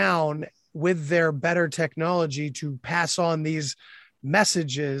 coming down with their better technology to pass on these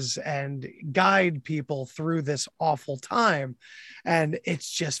messages and guide people through this awful time. And it's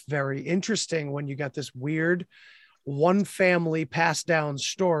just very interesting when you got this weird one family passed down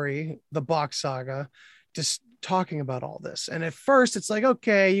story, the Bok Saga, just talking about all this. And at first it's like,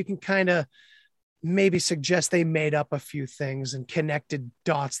 okay, you can kind of maybe suggest they made up a few things and connected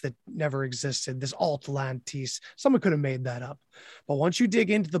dots that never existed. This Atlantis, someone could have made that up. But once you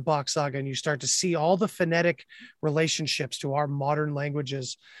dig into the Bok Saga and you start to see all the phonetic relationships to our modern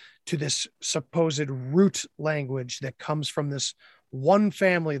languages, to this supposed root language that comes from this one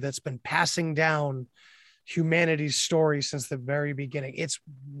family that's been passing down humanity's story since the very beginning, it's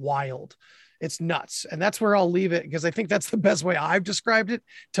wild. It's nuts. And that's where I'll leave it, because I think that's the best way I've described it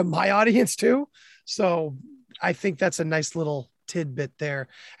to my audience too. So I think that's a nice little tidbit there.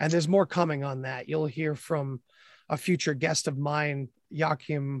 And there's more coming on that. You'll hear from a future guest of mine,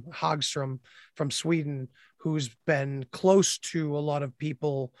 Joachim Hagström from Sweden, who's been close to a lot of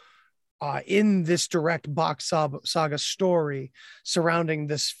people in this direct Bok Saga story surrounding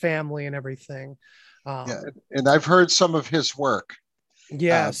this family and everything. And I've heard some of his work.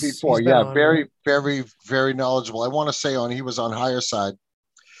 Yes, before. Very, very, very knowledgeable. I want to say he was on Higher Side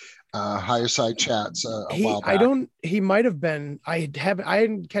Chats a while back. He might have been. I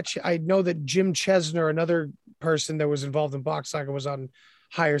didn't catch. I know that Jim Chesner, another person that was involved in Bok Saga, was on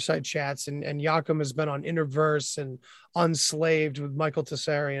Higher Side Chats, and Joachim has been on Interverse and Unslaved with Michael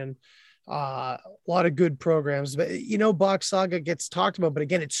Tessarian. A lot of good programs, but Bok Saga gets talked about, but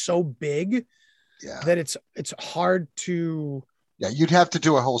again, it's so big that it's hard to. Yeah, you'd have to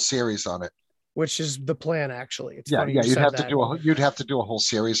do a whole series on it. Which is the plan, actually. It's you'd have to do a whole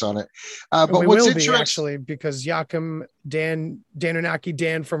series on it. But what's interesting, actually, because Joachim, Dan Anunnaki,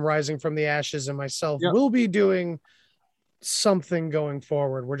 Dan from Rising from the Ashes, and myself will be doing something going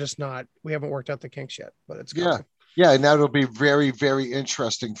forward. We haven't worked out the kinks yet, but it's coming. Yeah, and that'll be very, very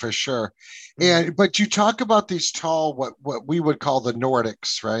interesting for sure. But you talk about these tall, what we would call the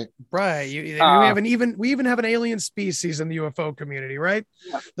Nordics, right? Right. We even have an alien species in the UFO community, right?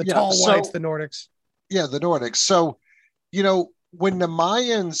 The tall whites, the Nordics. Yeah, the Nordics. So, when the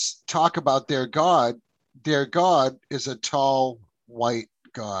Mayans talk about their god is a tall white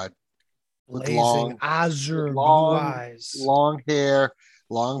god with blazing azure blue eyes, long hair.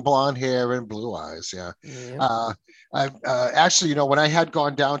 Long blonde hair and blue eyes. Yeah. Actually, when I had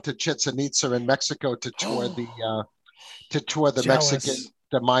gone down to Chichen Itza in Mexico to tour the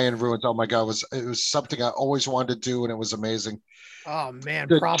Mayan ruins. Oh my God, it was something I always wanted to do, and it was amazing. Oh man,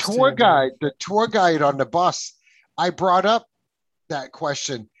 the tour guide on the bus, I brought up that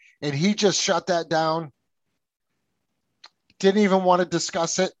question, and he just shut that down. Didn't even want to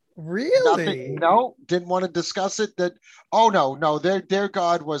discuss it. Really? Nothing, no, didn't want to discuss it. No, their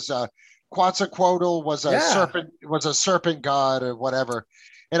god was Quetzalcoatl was a serpent god or whatever.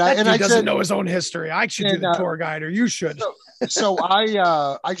 And I doesn't know his own history. I should do the tour guide, or you should. So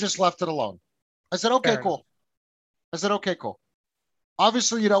I just left it alone. I said, okay, cool.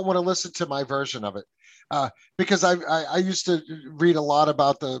 Obviously, you don't want to listen to my version of it, because I used to read a lot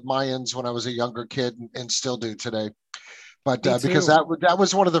about the Mayans when I was a younger kid, and still do today. But because that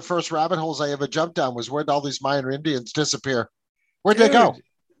was one of the first rabbit holes I ever jumped down, was where'd all these Mayan Indians disappear? Where'd they go?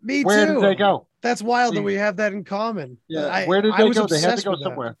 Where did they go? That's wild that we have that in common. Yeah. Where did they go? They had to go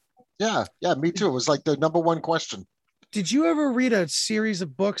somewhere. Yeah, me too. It was like the number one question. Did you ever read a series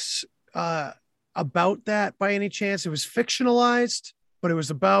of books about that by any chance? It was fictionalized, but it was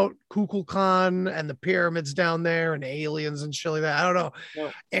about Kukulkan and the pyramids down there and aliens and shit like that. I don't know.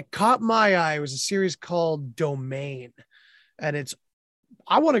 No. It caught my eye. It was a series called Domain, and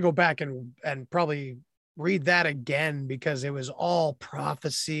I want to go back and probably read that again because it was all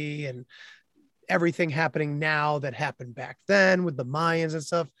prophecy and everything happening now that happened back then with the Mayans and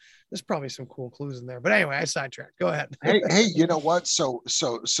stuff. There's probably some cool clues in there, but anyway, I sidetracked. Go ahead. hey, you know what? So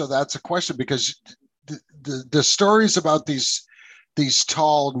that's a question, because the stories about these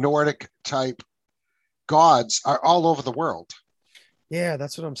tall Nordic type gods are all over the world. Yeah,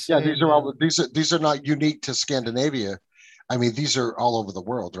 that's what I'm saying. Yeah, these are not unique to Scandinavia. I mean, these are all over the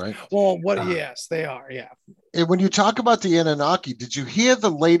world, right? Well, yes, they are. Yeah. And when you talk about the Anunnaki, did you hear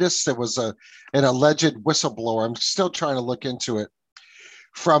the latest? There was an alleged whistleblower. I'm still trying to look into it,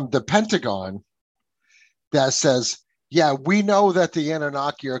 from the Pentagon, that says, yeah, we know that the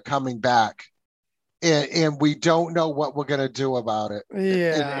Anunnaki are coming back, and we don't know what we're going to do about it.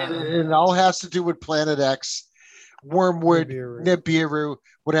 Yeah. And it all has to do with Planet X, Wormwood, Nibiru,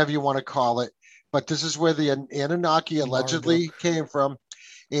 whatever you want to call it. But this is where the Anunnaki allegedly came from.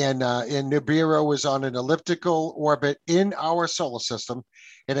 And Nibiru is on an elliptical orbit in our solar system.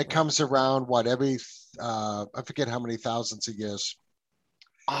 And it comes around, every, I forget how many thousands of years.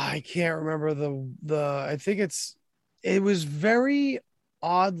 I can't remember I think it was very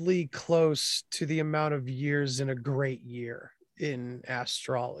oddly close to the amount of years in a great year in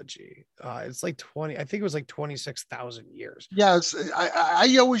astrology. It's like 20, I think it was like 26,000 years. Yeah,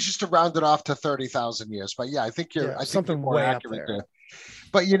 I always used to round it off to 30,000 years, but yeah, I think you're something more way accurate up there.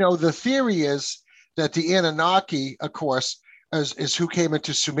 But the theory is that the Anunnaki, of course, is who came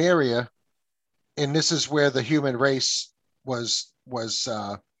into Sumeria, and this is where the human race was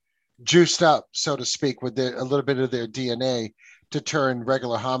juiced up, so to speak, with a little bit of their DNA to turn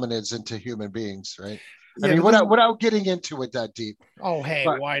regular hominids into human beings, right? Yeah, I mean, without getting into it that deep. Oh, hey,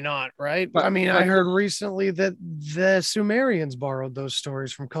 why not, right? I heard recently that the Sumerians borrowed those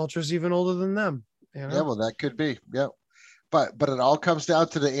stories from cultures even older than them. You know? Yeah, well, that could be, yeah. But it all comes down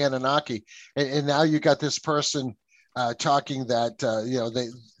to the Anunnaki, and now you got this person talking that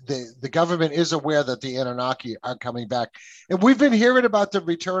the government is aware that the Anunnaki are coming back, and we've been hearing about the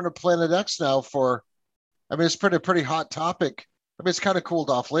return of Planet X now it's been a pretty hot topic. I mean, it's kind of cooled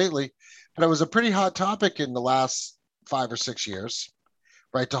off lately, but it was a pretty hot topic in the last 5 or 6 years,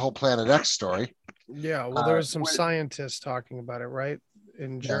 right? The whole Planet X story. Yeah, well, there was some scientists talking about it, right?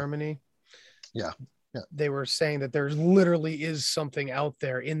 In Germany. Yeah. Yeah. They were saying that there literally is something out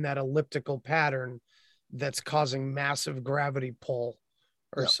there in that elliptical pattern that's causing massive gravity pull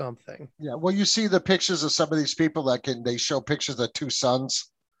or something. Yeah. Well, you see the pictures of some of these people they show pictures of two suns,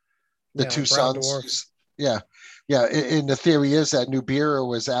 two suns. Dwarfs. Yeah. Yeah. And the theory is that Nibiru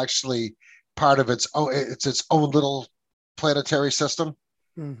was actually part of its own little planetary system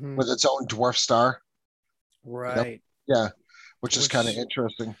with its own dwarf star. Right. Yeah. Which is kind of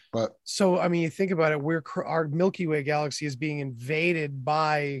interesting, but so I mean, you think about it. Our Milky Way galaxy is being invaded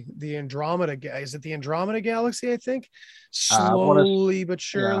by the Andromeda. Is it the Andromeda galaxy? I think slowly but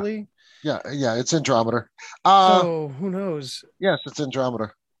surely. Yeah, it's Andromeda. So who knows? Yes, it's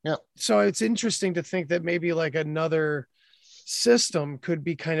Andromeda. Yeah. So it's interesting to think that maybe like another system could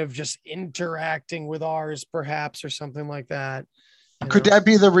be kind of just interacting with ours, perhaps, or something like that. Could that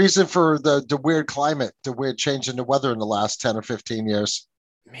be the reason for the weird climate, the weird change in the weather in the last 10 or 15 years?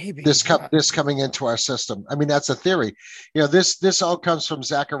 Maybe this coming into our system. I mean, that's a theory. This all comes from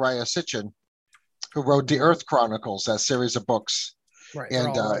Zachariah Sitchin, who wrote the Earth Chronicles, that series of books. Right.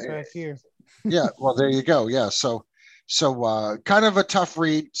 And back here. Yeah, well, there you go. Yeah. So kind of a tough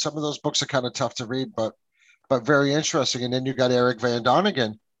read. Some of those books are kind of tough to read, but very interesting. And then you got Eric Van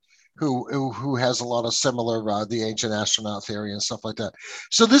Donigen, who has a lot of similar the ancient astronaut theory and stuff like that.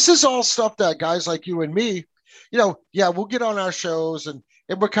 So this is all stuff that guys like you and me, we'll get on our shows and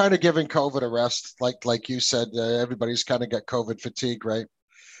we're kind of giving COVID a rest, like you said. Everybody's kind of got COVID fatigue, right?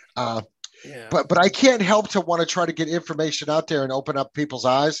 But I can't help to want to try to get information out there and open up people's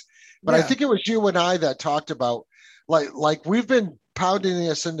eyes. But I think it was you and I that talked about like we've been pounding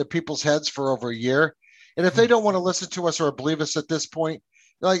this into people's heads for over a year, and if they don't want to listen to us or believe us at this point,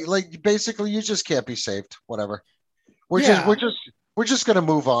 like basically you just can't be saved. Whatever. We're just gonna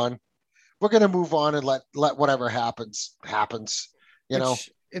move on. We're gonna move on and let whatever happens.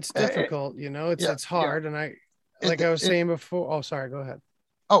 It's difficult, it's hard. And I was saying before. Oh, sorry, go ahead.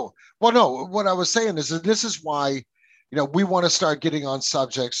 Oh, well, no, what I was saying is that this is why, we want to start getting on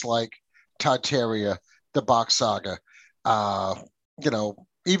subjects like Tartaria, the Bach Saga,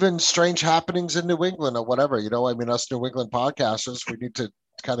 even strange happenings in New England or whatever. Us New England podcasters, we need to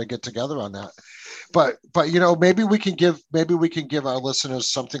kind of get together on that. But maybe we can give our listeners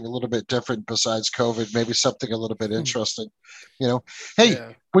something a little bit different besides COVID, maybe something a little bit interesting.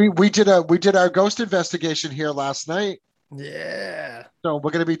 Hey, we did our ghost investigation here last night. Yeah. So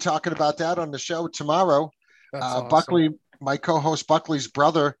we're going to be talking about that on the show tomorrow. Awesome. Buckley, my co-host Buckley's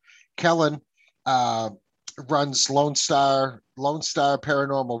brother, Kellen, runs Lone Star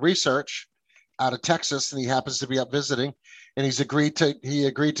Paranormal Research out of Texas, and he happens to be up visiting. And he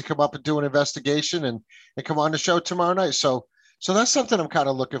agreed to come up and do an investigation and come on the show tomorrow night. So that's something I'm kind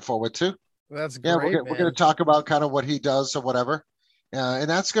of looking forward to. That's great. We're going to talk about kind of what he does or whatever, and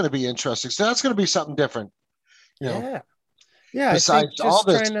that's going to be interesting. So that's going to be something different. Yeah. Besides all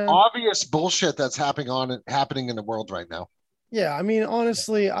this obvious bullshit that's happening in the world right now. Yeah, I mean,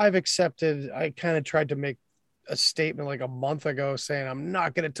 honestly, I kind of tried to make a statement like a month ago saying I'm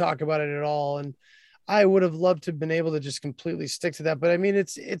not going to talk about it at all, and I would have loved to have been able to just completely stick to that. But I mean,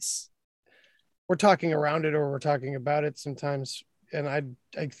 it's we're talking around it or we're talking about it sometimes. And I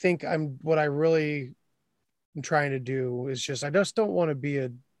think what I really am trying to do is I just don't want to be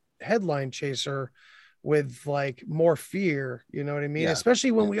a headline chaser with like more fear. You know what I mean? Yeah.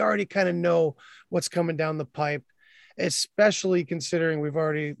 Especially when we already kind of know what's coming down the pipe, especially considering we've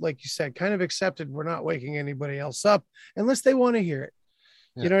already, like you said, kind of accepted we're not waking anybody else up unless they want to hear it.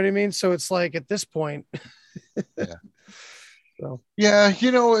 You know what I mean? So it's like at this point. Yeah. So. Yeah.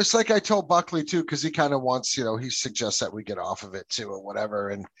 It's like I told Buckley too, because he kind of wants, he suggests that we get off of it too or whatever.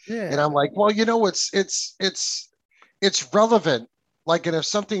 And I'm like, well, it's relevant. Like, and if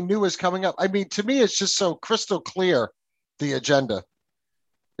something new is coming up, I mean, to me, it's just so crystal clear, the agenda.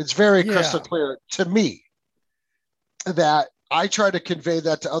 It's very crystal clear to me that I try to convey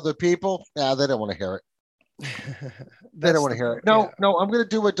that to other people. They don't want to hear it. They don't want to hear it. No, I'm going to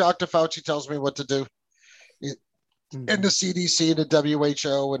do what Dr. Fauci tells me what to do. And the CDC and the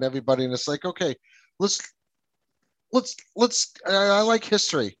WHO and everybody. And it's like, okay, let's I like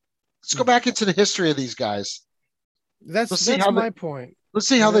history. Let's go back into the history of these guys. That's my point. Let's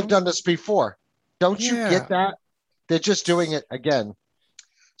see how they've done this before. Don't you get that? They're just doing it again.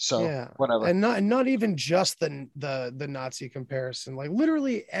 So whatever. And not even just the Nazi comparison, like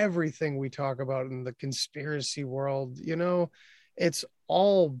literally everything we talk about in the conspiracy world, it's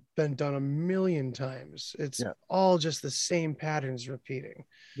all been done a million times. It's all just the same patterns repeating.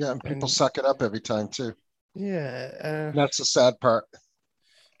 Yeah. And people suck it up every time too. Yeah. That's the sad part.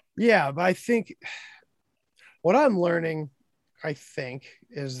 Yeah. But I think what I'm learning,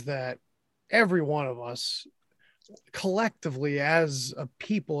 is that every one of us collectively as a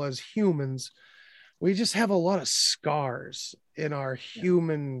people, as humans, we just have a lot of scars in our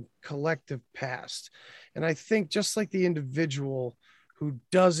human collective past. And I think just like the individual who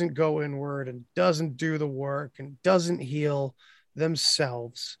doesn't go inward and doesn't do the work and doesn't heal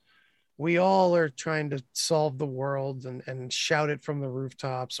themselves, we all are trying to solve the world and shout it from the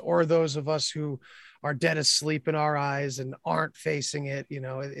rooftops, or those of us who are dead asleep in our eyes and aren't facing it.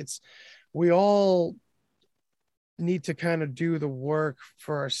 We all need to kind of do the work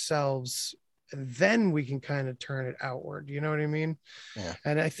for ourselves, and then we can kind of turn it outward. You know what I mean? Yeah.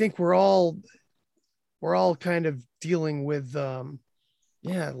 And I think we're all kind of dealing with,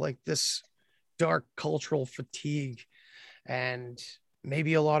 like this dark cultural fatigue, and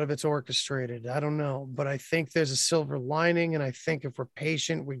maybe a lot of it's orchestrated. I don't know, but I think there's a silver lining. And I think if we're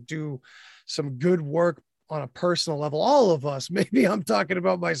patient, we do some good work on a personal level, all of us. Maybe I'm talking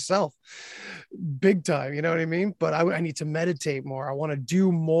about myself big time, you know what I mean? But I need to meditate more. I want to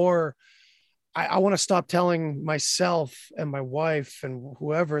do more. I want to stop telling myself and my wife and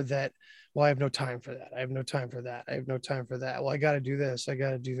whoever that, well, I have no time for that. I have no time for that. I have no time for that. Well, I got to do this. I got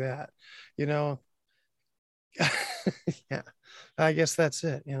to do that, Yeah, I guess that's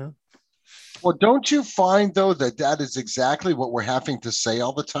it, Well, don't you find though that is exactly what we're having to say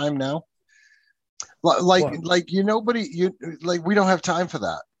all the time now? We don't have time for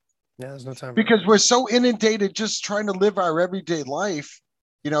that. Yeah, there's no time because we're so inundated just trying to live our everyday life,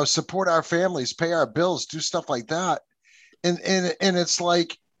 support our families, pay our bills, do stuff like that. And it's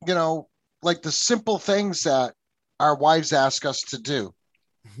like, like the simple things that our wives ask us to do.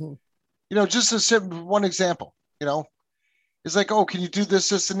 Just a simple one example, it's like, oh, can you do this,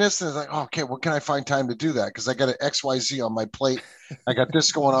 this, and this? And it's like, oh, okay, well, can I find time to do that? Because I got an XYZ on my plate. I got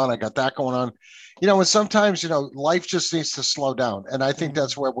this going on. I got that going on. And sometimes, life just needs to slow down. And I think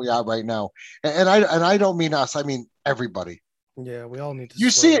that's where we are right now. And I don't mean us. I mean, everybody. Yeah, we all need to. You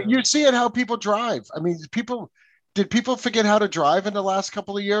see it how people drive. I mean, did people forget how to drive in the last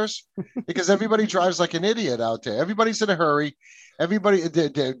couple of years? Because everybody drives like an idiot out there. Everybody's in a hurry. Everybody,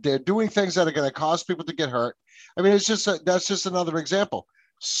 they're doing things that are going to cause people to get hurt. I mean, that's just another example.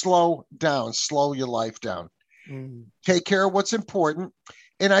 slow down, slow your life down. Take care of what's important.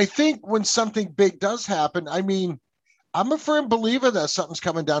 And I think when something big does happen, I mean, I'm a firm believer that something's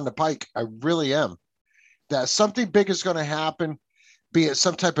coming down the pike. I really am. That something big is going to happen, be it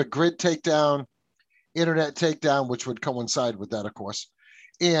some type of grid takedown, internet takedown, which would coincide with that, of course,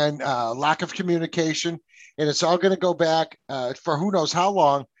 and lack of communication. And it's all going to go back for who knows how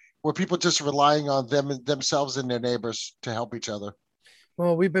long, where people just relying on themselves and their neighbors to help each other.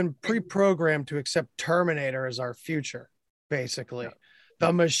 Well, we've been pre-programmed to accept Terminator as our future, basically. Yeah.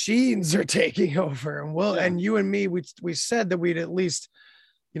 The machines are taking over, and and you and me, we said that we'd at least,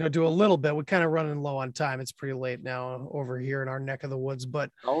 do a little bit. We're kind of running low on time. It's pretty late now over here in our neck of the woods,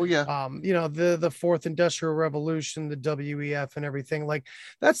 but the fourth industrial revolution, the WEF and everything, like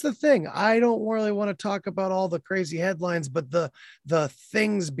that's the thing. I don't really want to talk about all the crazy headlines, but the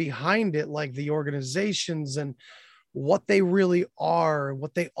things behind it, like the organizations and what they really are,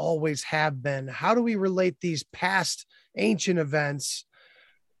 what they always have been. How do we relate these past ancient events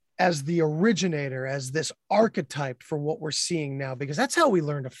as the originator, as this archetype for what we're seeing now? Because that's how we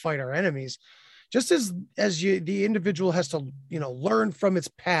learn to fight our enemies. Just as the individual has to, learn from its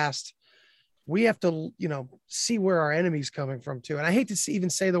past, we have to, see where our enemy's coming from too. And I hate to even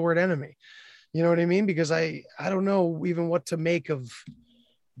say the word enemy, you know what I mean? Because I don't know even what to make of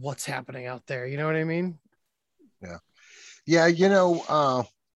what's happening out there. You know what I mean? Yeah.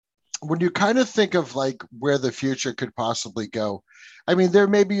 When you kind of think of like where the future could possibly go, I mean, there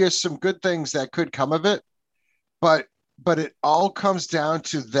maybe is some good things that could come of it, but it all comes down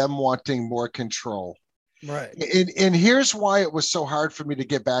to them wanting more control. Right. And here's why it was so hard for me to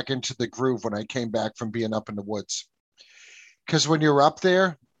get back into the groove when I came back from being up in the woods. Because when you're up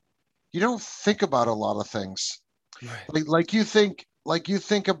there, you don't think about a lot of things. Right. Like you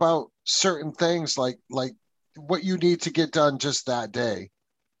think about certain things like what you need to get done just that day.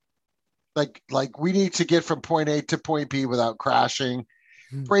 Like we need to get from point A to point B without crashing,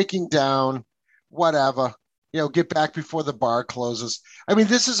 breaking down, whatever, get back before the bar closes. I mean,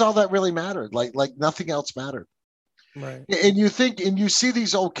 this is all that really mattered. Like nothing else mattered. Right. And you see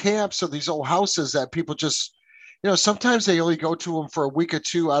these old camps or these old houses that people just, sometimes they only go to them for a week or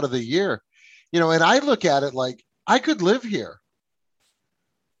two out of the year, and I look at it like I could live here.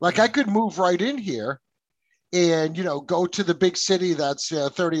 Like I could move right in here and, go to the big city that's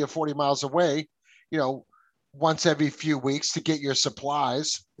 30 or 40 miles away, once every few weeks to get your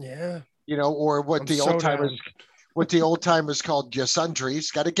supplies. Yeah. Or what the old timers called your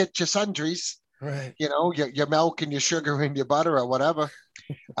sundries. Got to get your sundries. Right. Your milk and your sugar and your butter or whatever.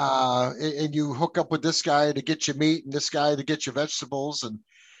 And you hook up with this guy to get your meat and this guy to get your vegetables.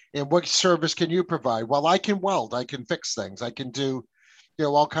 And what service can you provide? Well, I can weld. I can fix things. I can do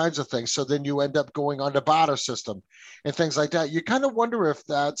all kinds of things. So then you end up going on the barter system and things like that. You kind of wonder if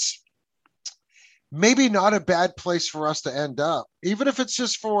that's maybe not a bad place for us to end up, even if it's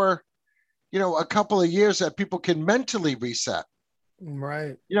just for, a couple of years that people can mentally reset.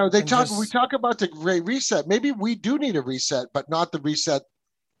 Right. We talk about the great reset. Maybe we do need a reset, but not the reset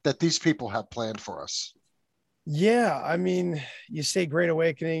that these people have planned for us. Yeah, I mean, you say Great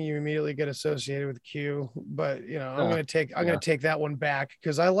Awakening, you immediately get associated with Q, but I'm going to take that one back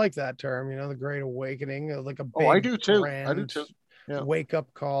because I like that term. The Great Awakening, like a big, I do too. Yeah. Wake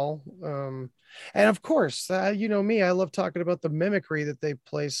up call. And of course, me, I love talking about the mimicry that they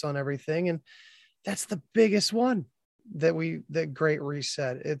place on everything, and that's the biggest one the Great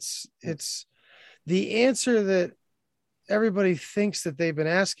Reset. It's the answer that everybody thinks that they've been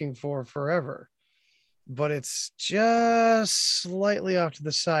asking for forever. But it's just slightly off to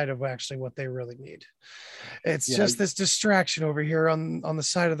the side of actually what they really need. It's just this distraction over here on the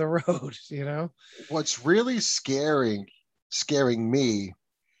side of the road, What's really scaring me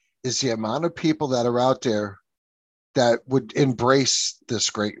is the amount of people that are out there that would embrace this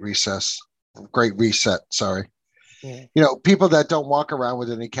great reset. Sorry. Yeah. People that don't walk around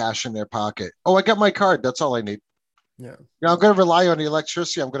with any cash in their pocket. Oh, I got my card. That's all I need. Yeah. I'm going to rely on the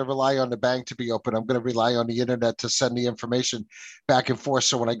electricity. I'm going to rely on the bank to be open. I'm going to rely on the internet to send the information back and forth.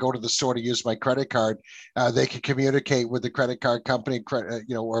 So when I go to the store to use my credit card, they can communicate with the credit card company,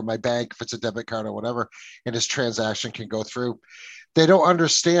 or my bank if it's a debit card or whatever, and this transaction can go through. They don't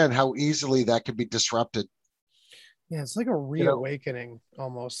understand how easily that can be disrupted. Yeah, it's like a reawakening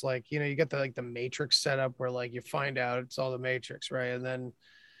almost. Like, you get the Matrix setup where like you find out it's all the Matrix, right? And then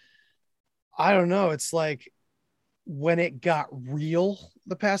I don't know, it's like when it got real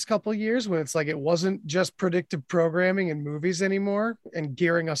the past couple of years, when it's like it wasn't just predictive programming in movies anymore and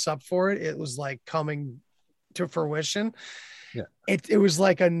gearing us up for it was like coming to fruition. Yeah, it was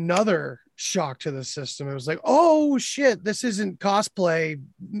like another shock to the system. It was like, oh shit, this isn't cosplay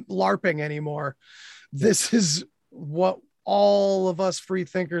LARPing anymore. This is what all of us free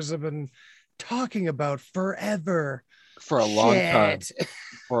thinkers have been talking about forever. For a long time.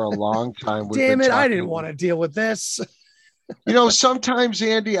 For a long time. Damn it, I didn't want to deal with this. You know, sometimes,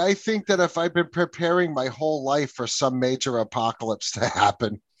 Andy, I think that if I've been preparing my whole life for some major apocalypse to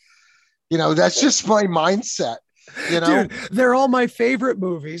happen, you know, that's just my mindset. You know, dude, they're all my favorite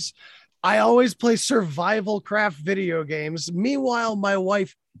movies. I always play survival craft video games. Meanwhile, my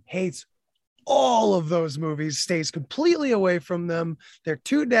wife hates all of those movies, stays completely away from them. They're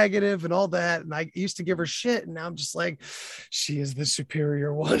too negative and all that. And I used to give her shit. And now I'm just like, she is the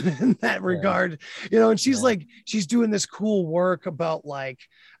superior one in that regard, you know, and she's like, she's doing this cool work about like,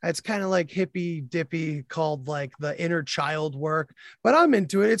 it's kind of like hippy dippy called like the inner child work, but I'm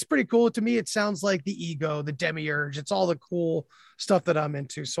into it. It's pretty cool. To me, it sounds like the ego, the demiurge. It's all the cool stuff that I'm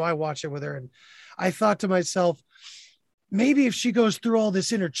into. So I watch it with her. And I thought to myself, maybe if she goes through all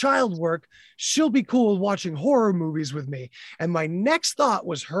this inner child work, she'll be cool with watching horror movies with me. And my next thought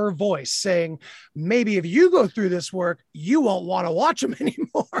was her voice saying, maybe if you go through this work, you won't want to watch them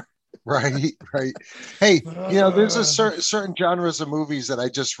anymore. Right. Hey, you know, there's a certain genres of movies that I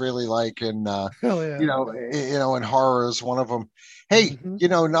just really like. And, you know, and horror is one of them. Hey, you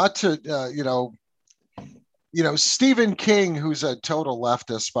know, not to, Stephen King, who's a total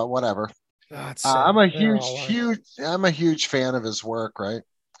leftist, but whatever. I'm a huge fan of his work, right?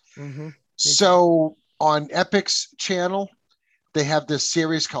 So on Epic's channel, they have this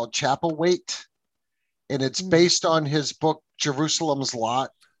series called Chapelwaite, and it's based on his book Jerusalem's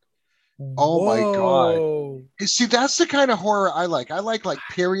Lot. Oh my God! See, that's the kind of horror I like. I like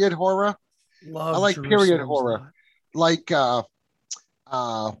period horror. I like period horror, like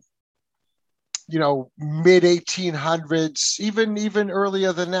you know, mid 1800s, even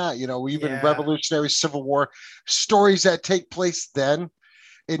earlier than that, you know, even Revolutionary Civil War stories that take place then.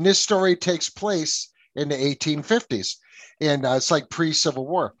 And this story takes place in the 1850s, and it's like pre-Civil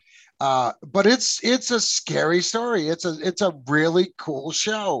War. But it's a scary story. It's a really cool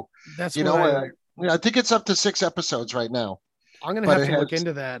show. That's, you know, I think it's up to 6 episodes right now. I'm gonna have to look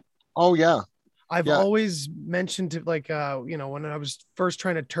into that. Oh yeah. I've always mentioned to like, you know, when I was first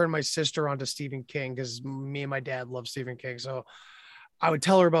trying to turn my sister onto Stephen King, because me and my dad love Stephen King. So I would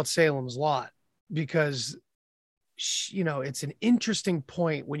tell her about Salem's Lot because, you know, it's an interesting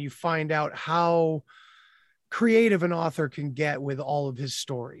point when you find out how creative an author can get with all of his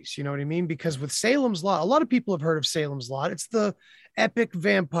stories. You know what I mean? Because with Salem's Lot, a lot of people have heard of Salem's Lot. It's the epic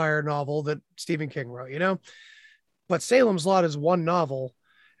vampire novel that Stephen King wrote, you know, but Salem's Lot is one novel.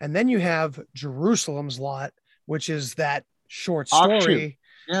 And then you have Jerusalem's Lot, which is that short story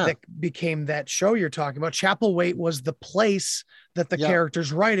that became that show you're talking about. Chapelwaite was the place that the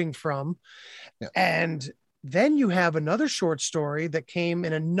character's writing from. Yeah. And then you have another short story that came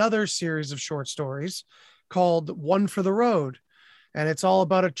in another series of short stories called One for the Road. And it's all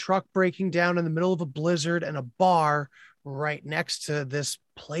about a truck breaking down in the middle of a blizzard and a bar right next to this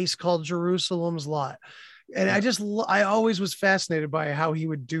place called Jerusalem's Lot. And I always was fascinated by how he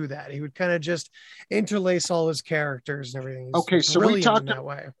would do that. He would kind of just interlace all his characters and everything. Okay, so we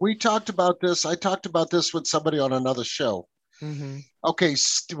talked about this. I talked about this with somebody on another show. Okay,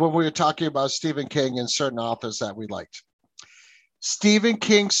 when we were talking about Stephen King and certain authors that we liked. Stephen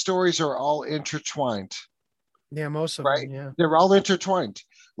King stories are all intertwined. Yeah, most of them. Yeah, they're all intertwined.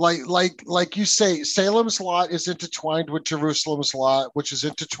 Like you say, Salem's Lot is intertwined with Jerusalem's Lot, which is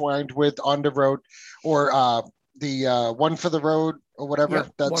intertwined with On the Road, or the One for the Road, or whatever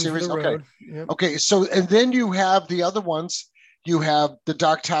that series. Okay, okay. So, and then you have the other ones. You have the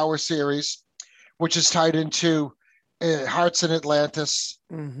Dark Tower series, which is tied into Hearts in Atlantis.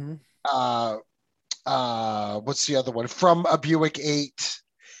 What's the other one? From a Buick 8,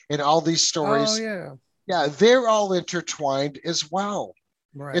 and all these stories. Oh yeah, they're all intertwined as well.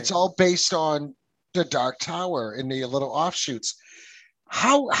 Right. It's all based on the Dark Tower and the little offshoots.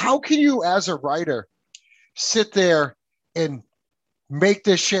 How can you, as a writer, sit there and make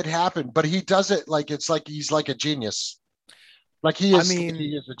this shit happen? But he does it like it's like he's like a genius. Like he is. I mean,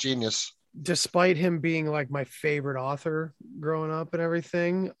 he is a genius. Despite him being like my favorite author growing up and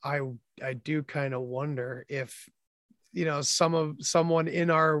everything, I do kind of wonder if, you know, someone in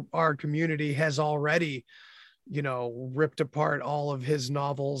our community has already, you know, ripped apart all of his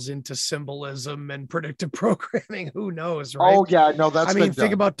novels into symbolism and predictive programming. Who knows, right? Oh yeah, no, that's. I mean,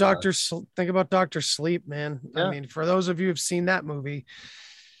 think about Dr. Sleep, man. Yeah. I mean, for those of you who've seen that movie,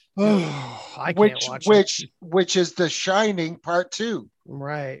 Oh, I can't watch it. Which is The Shining Part 2.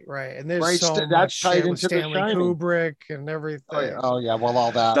 Right. And there's Right, so that's much tied shit with into The Stanley Shining. Kubrick and everything. Oh yeah, well,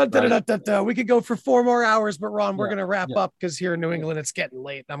 all that. We could go for 4 more hours, but Ron, we're gonna wrap up because here in New England it's getting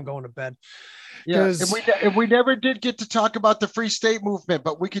late and I'm going to bed. Yeah, and we never did get to talk about the Free State Movement,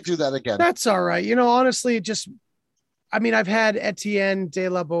 but we could do that again. That's all right. Honestly, I've had Etienne de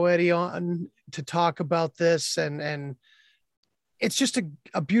la Boetie on to talk about this, and it's just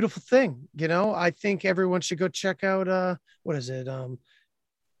a beautiful thing. I think everyone should go check out what is it?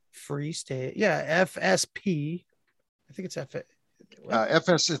 Free State. Yeah, FSP. I think it's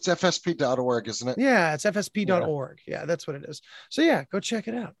it's fsp.org, isn't it? Yeah, it's fsp.org. Yeah, that's what it is. So yeah, go check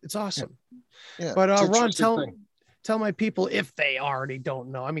it out. It's awesome. Yeah. But Ron, tell my people if they already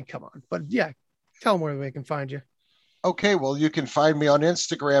don't know. I mean, come on. But yeah, tell them where they can find you. Okay, well, you can find me on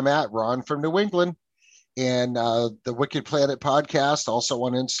Instagram at Ron from New England, and the Wicked Planet podcast also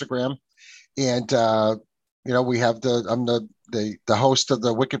on Instagram. And we have I'm the host of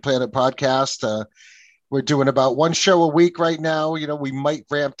the Wicked Planet podcast. We're doing about 1 show a week right now. We might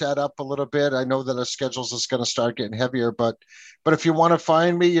ramp that up a little bit. I know that our schedules is going to start getting heavier, but if you want to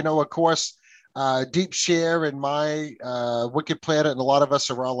find me, of course, Deep Share and my Wicked Planet, and a lot of us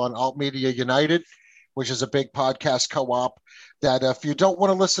are all on Alt Media United, which is a big podcast co-op that if you don't want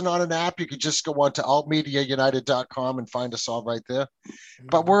to listen on an app, you could just go on to altmediaunited.com and find us all right there.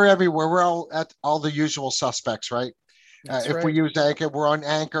 But we're everywhere. We're all at all the usual suspects, right? If we use Anchor, we're on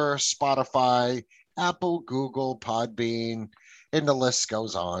Anchor, Spotify, Apple, Google, Podbean, and the list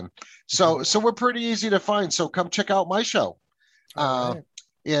goes on. So we're pretty easy to find. So come check out my show.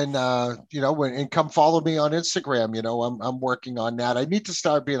 And come follow me on Instagram. I'm working on that. I need to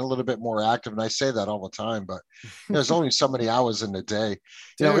start being a little bit more active, and I say that all the time, but there's only so many hours in the day.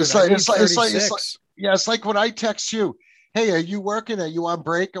 Dude, it's like when I text you, hey, are you working? Are you on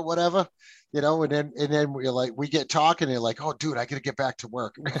break or whatever? And then we get talking, and you're like, oh, dude, I got to get back to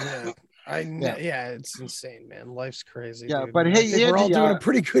work. It's insane, man. Life's crazy. Yeah, dude. but hey, Andy, we're all doing a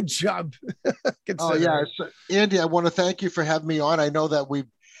pretty good job. Oh yeah, so, Andy, I want to thank you for having me on. I know that we've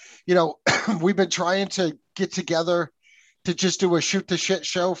been trying to get together to just do a shoot the shit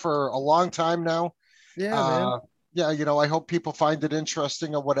show for a long time now. Yeah, man. Yeah, I hope people find it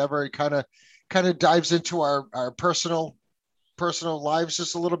interesting or whatever. It kind of dives into our personal lives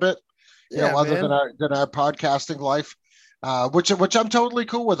just a little bit. Other than our podcasting life. Which I'm totally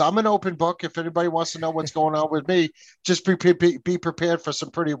cool with. I'm an open book. If anybody wants to know what's going on with me, just be prepared for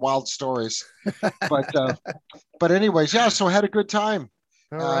some pretty wild stories. But anyways, yeah. So I had a good time.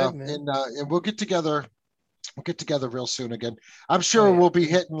 All right, man. And we'll get together. We'll get together real soon again. I'm sure we'll be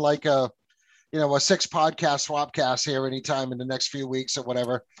hitting like a 6 podcast swapcast here anytime in the next few weeks or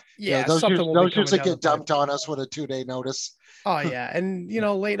whatever. Yeah, those usually get dumped on us with a 2-day notice. Oh yeah, and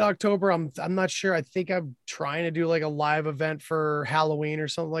late October, I'm not sure. I think I'm trying to do like a live event for Halloween or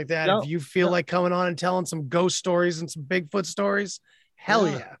something like that. If you feel like coming on and telling some ghost stories and some Bigfoot stories, hell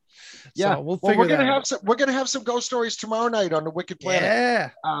yeah. Yeah, so we'll figure that out. We're gonna have some ghost stories tomorrow night on the Wicked Planet.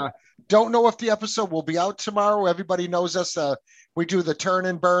 Yeah. Don't know if the episode will be out tomorrow. Everybody knows us. We do the turn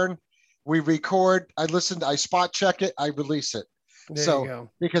and burn. We record. I spot check it. I release it. There you go.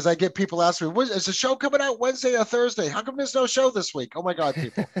 Because I get people asking me, is the show coming out Wednesday or Thursday? How come there's no show this week? Oh my God,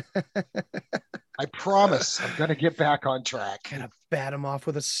 people. I promise I'm going to get back on track. Gonna bat him off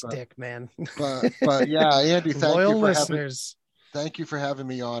with a stick, man. But yeah, Andy, thank you for having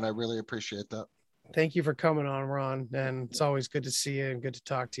me on. I really appreciate that. Thank you for coming on, Ron. And it's always good to see you and good to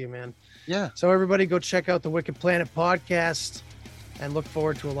talk to you, man. Yeah. So everybody go check out the Wicked Planet podcast and look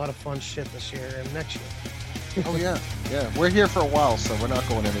forward to a lot of fun shit this year and next year. Oh yeah. We're here for a while, so we're not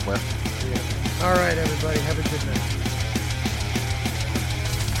going anywhere. Yeah. All right, everybody. Have a good night.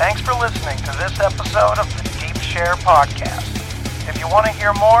 Thanks for listening to this episode of the Deep Share podcast. If you want to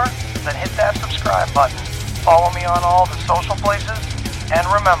hear more, then hit that subscribe button. Follow me on all the social places, and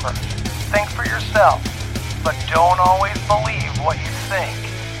remember, think for yourself, but don't always believe what you think.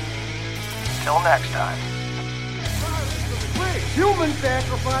 Till next time. Human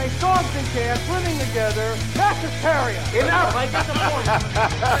sacrifice, dogs and cats living together, that's hysteria. Enough, I get the point.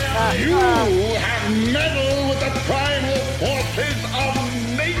 You have meddled with the primal forces of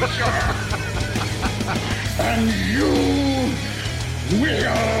nature. And you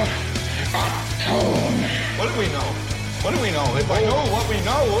will atone. What do we know? What do we know? If I know what we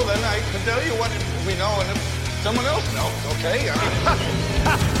know, then I can tell you what we know, and if someone else knows, okay? I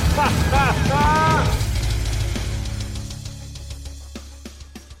mean...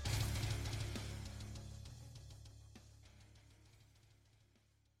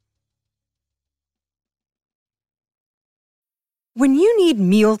 When you need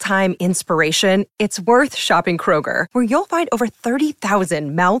mealtime inspiration, it's worth shopping Kroger, where you'll find over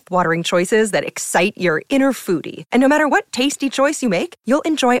 30,000 mouth-watering choices that excite your inner foodie. And no matter what tasty choice you make, you'll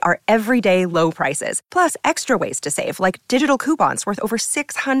enjoy our everyday low prices, plus extra ways to save, like digital coupons worth over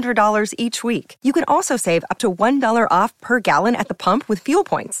 $600 each week. You can also save up to $1 off per gallon at the pump with fuel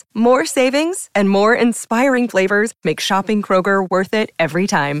points. More savings and more inspiring flavors make shopping Kroger worth it every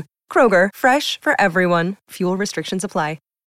time. Kroger, fresh for everyone. Fuel restrictions apply.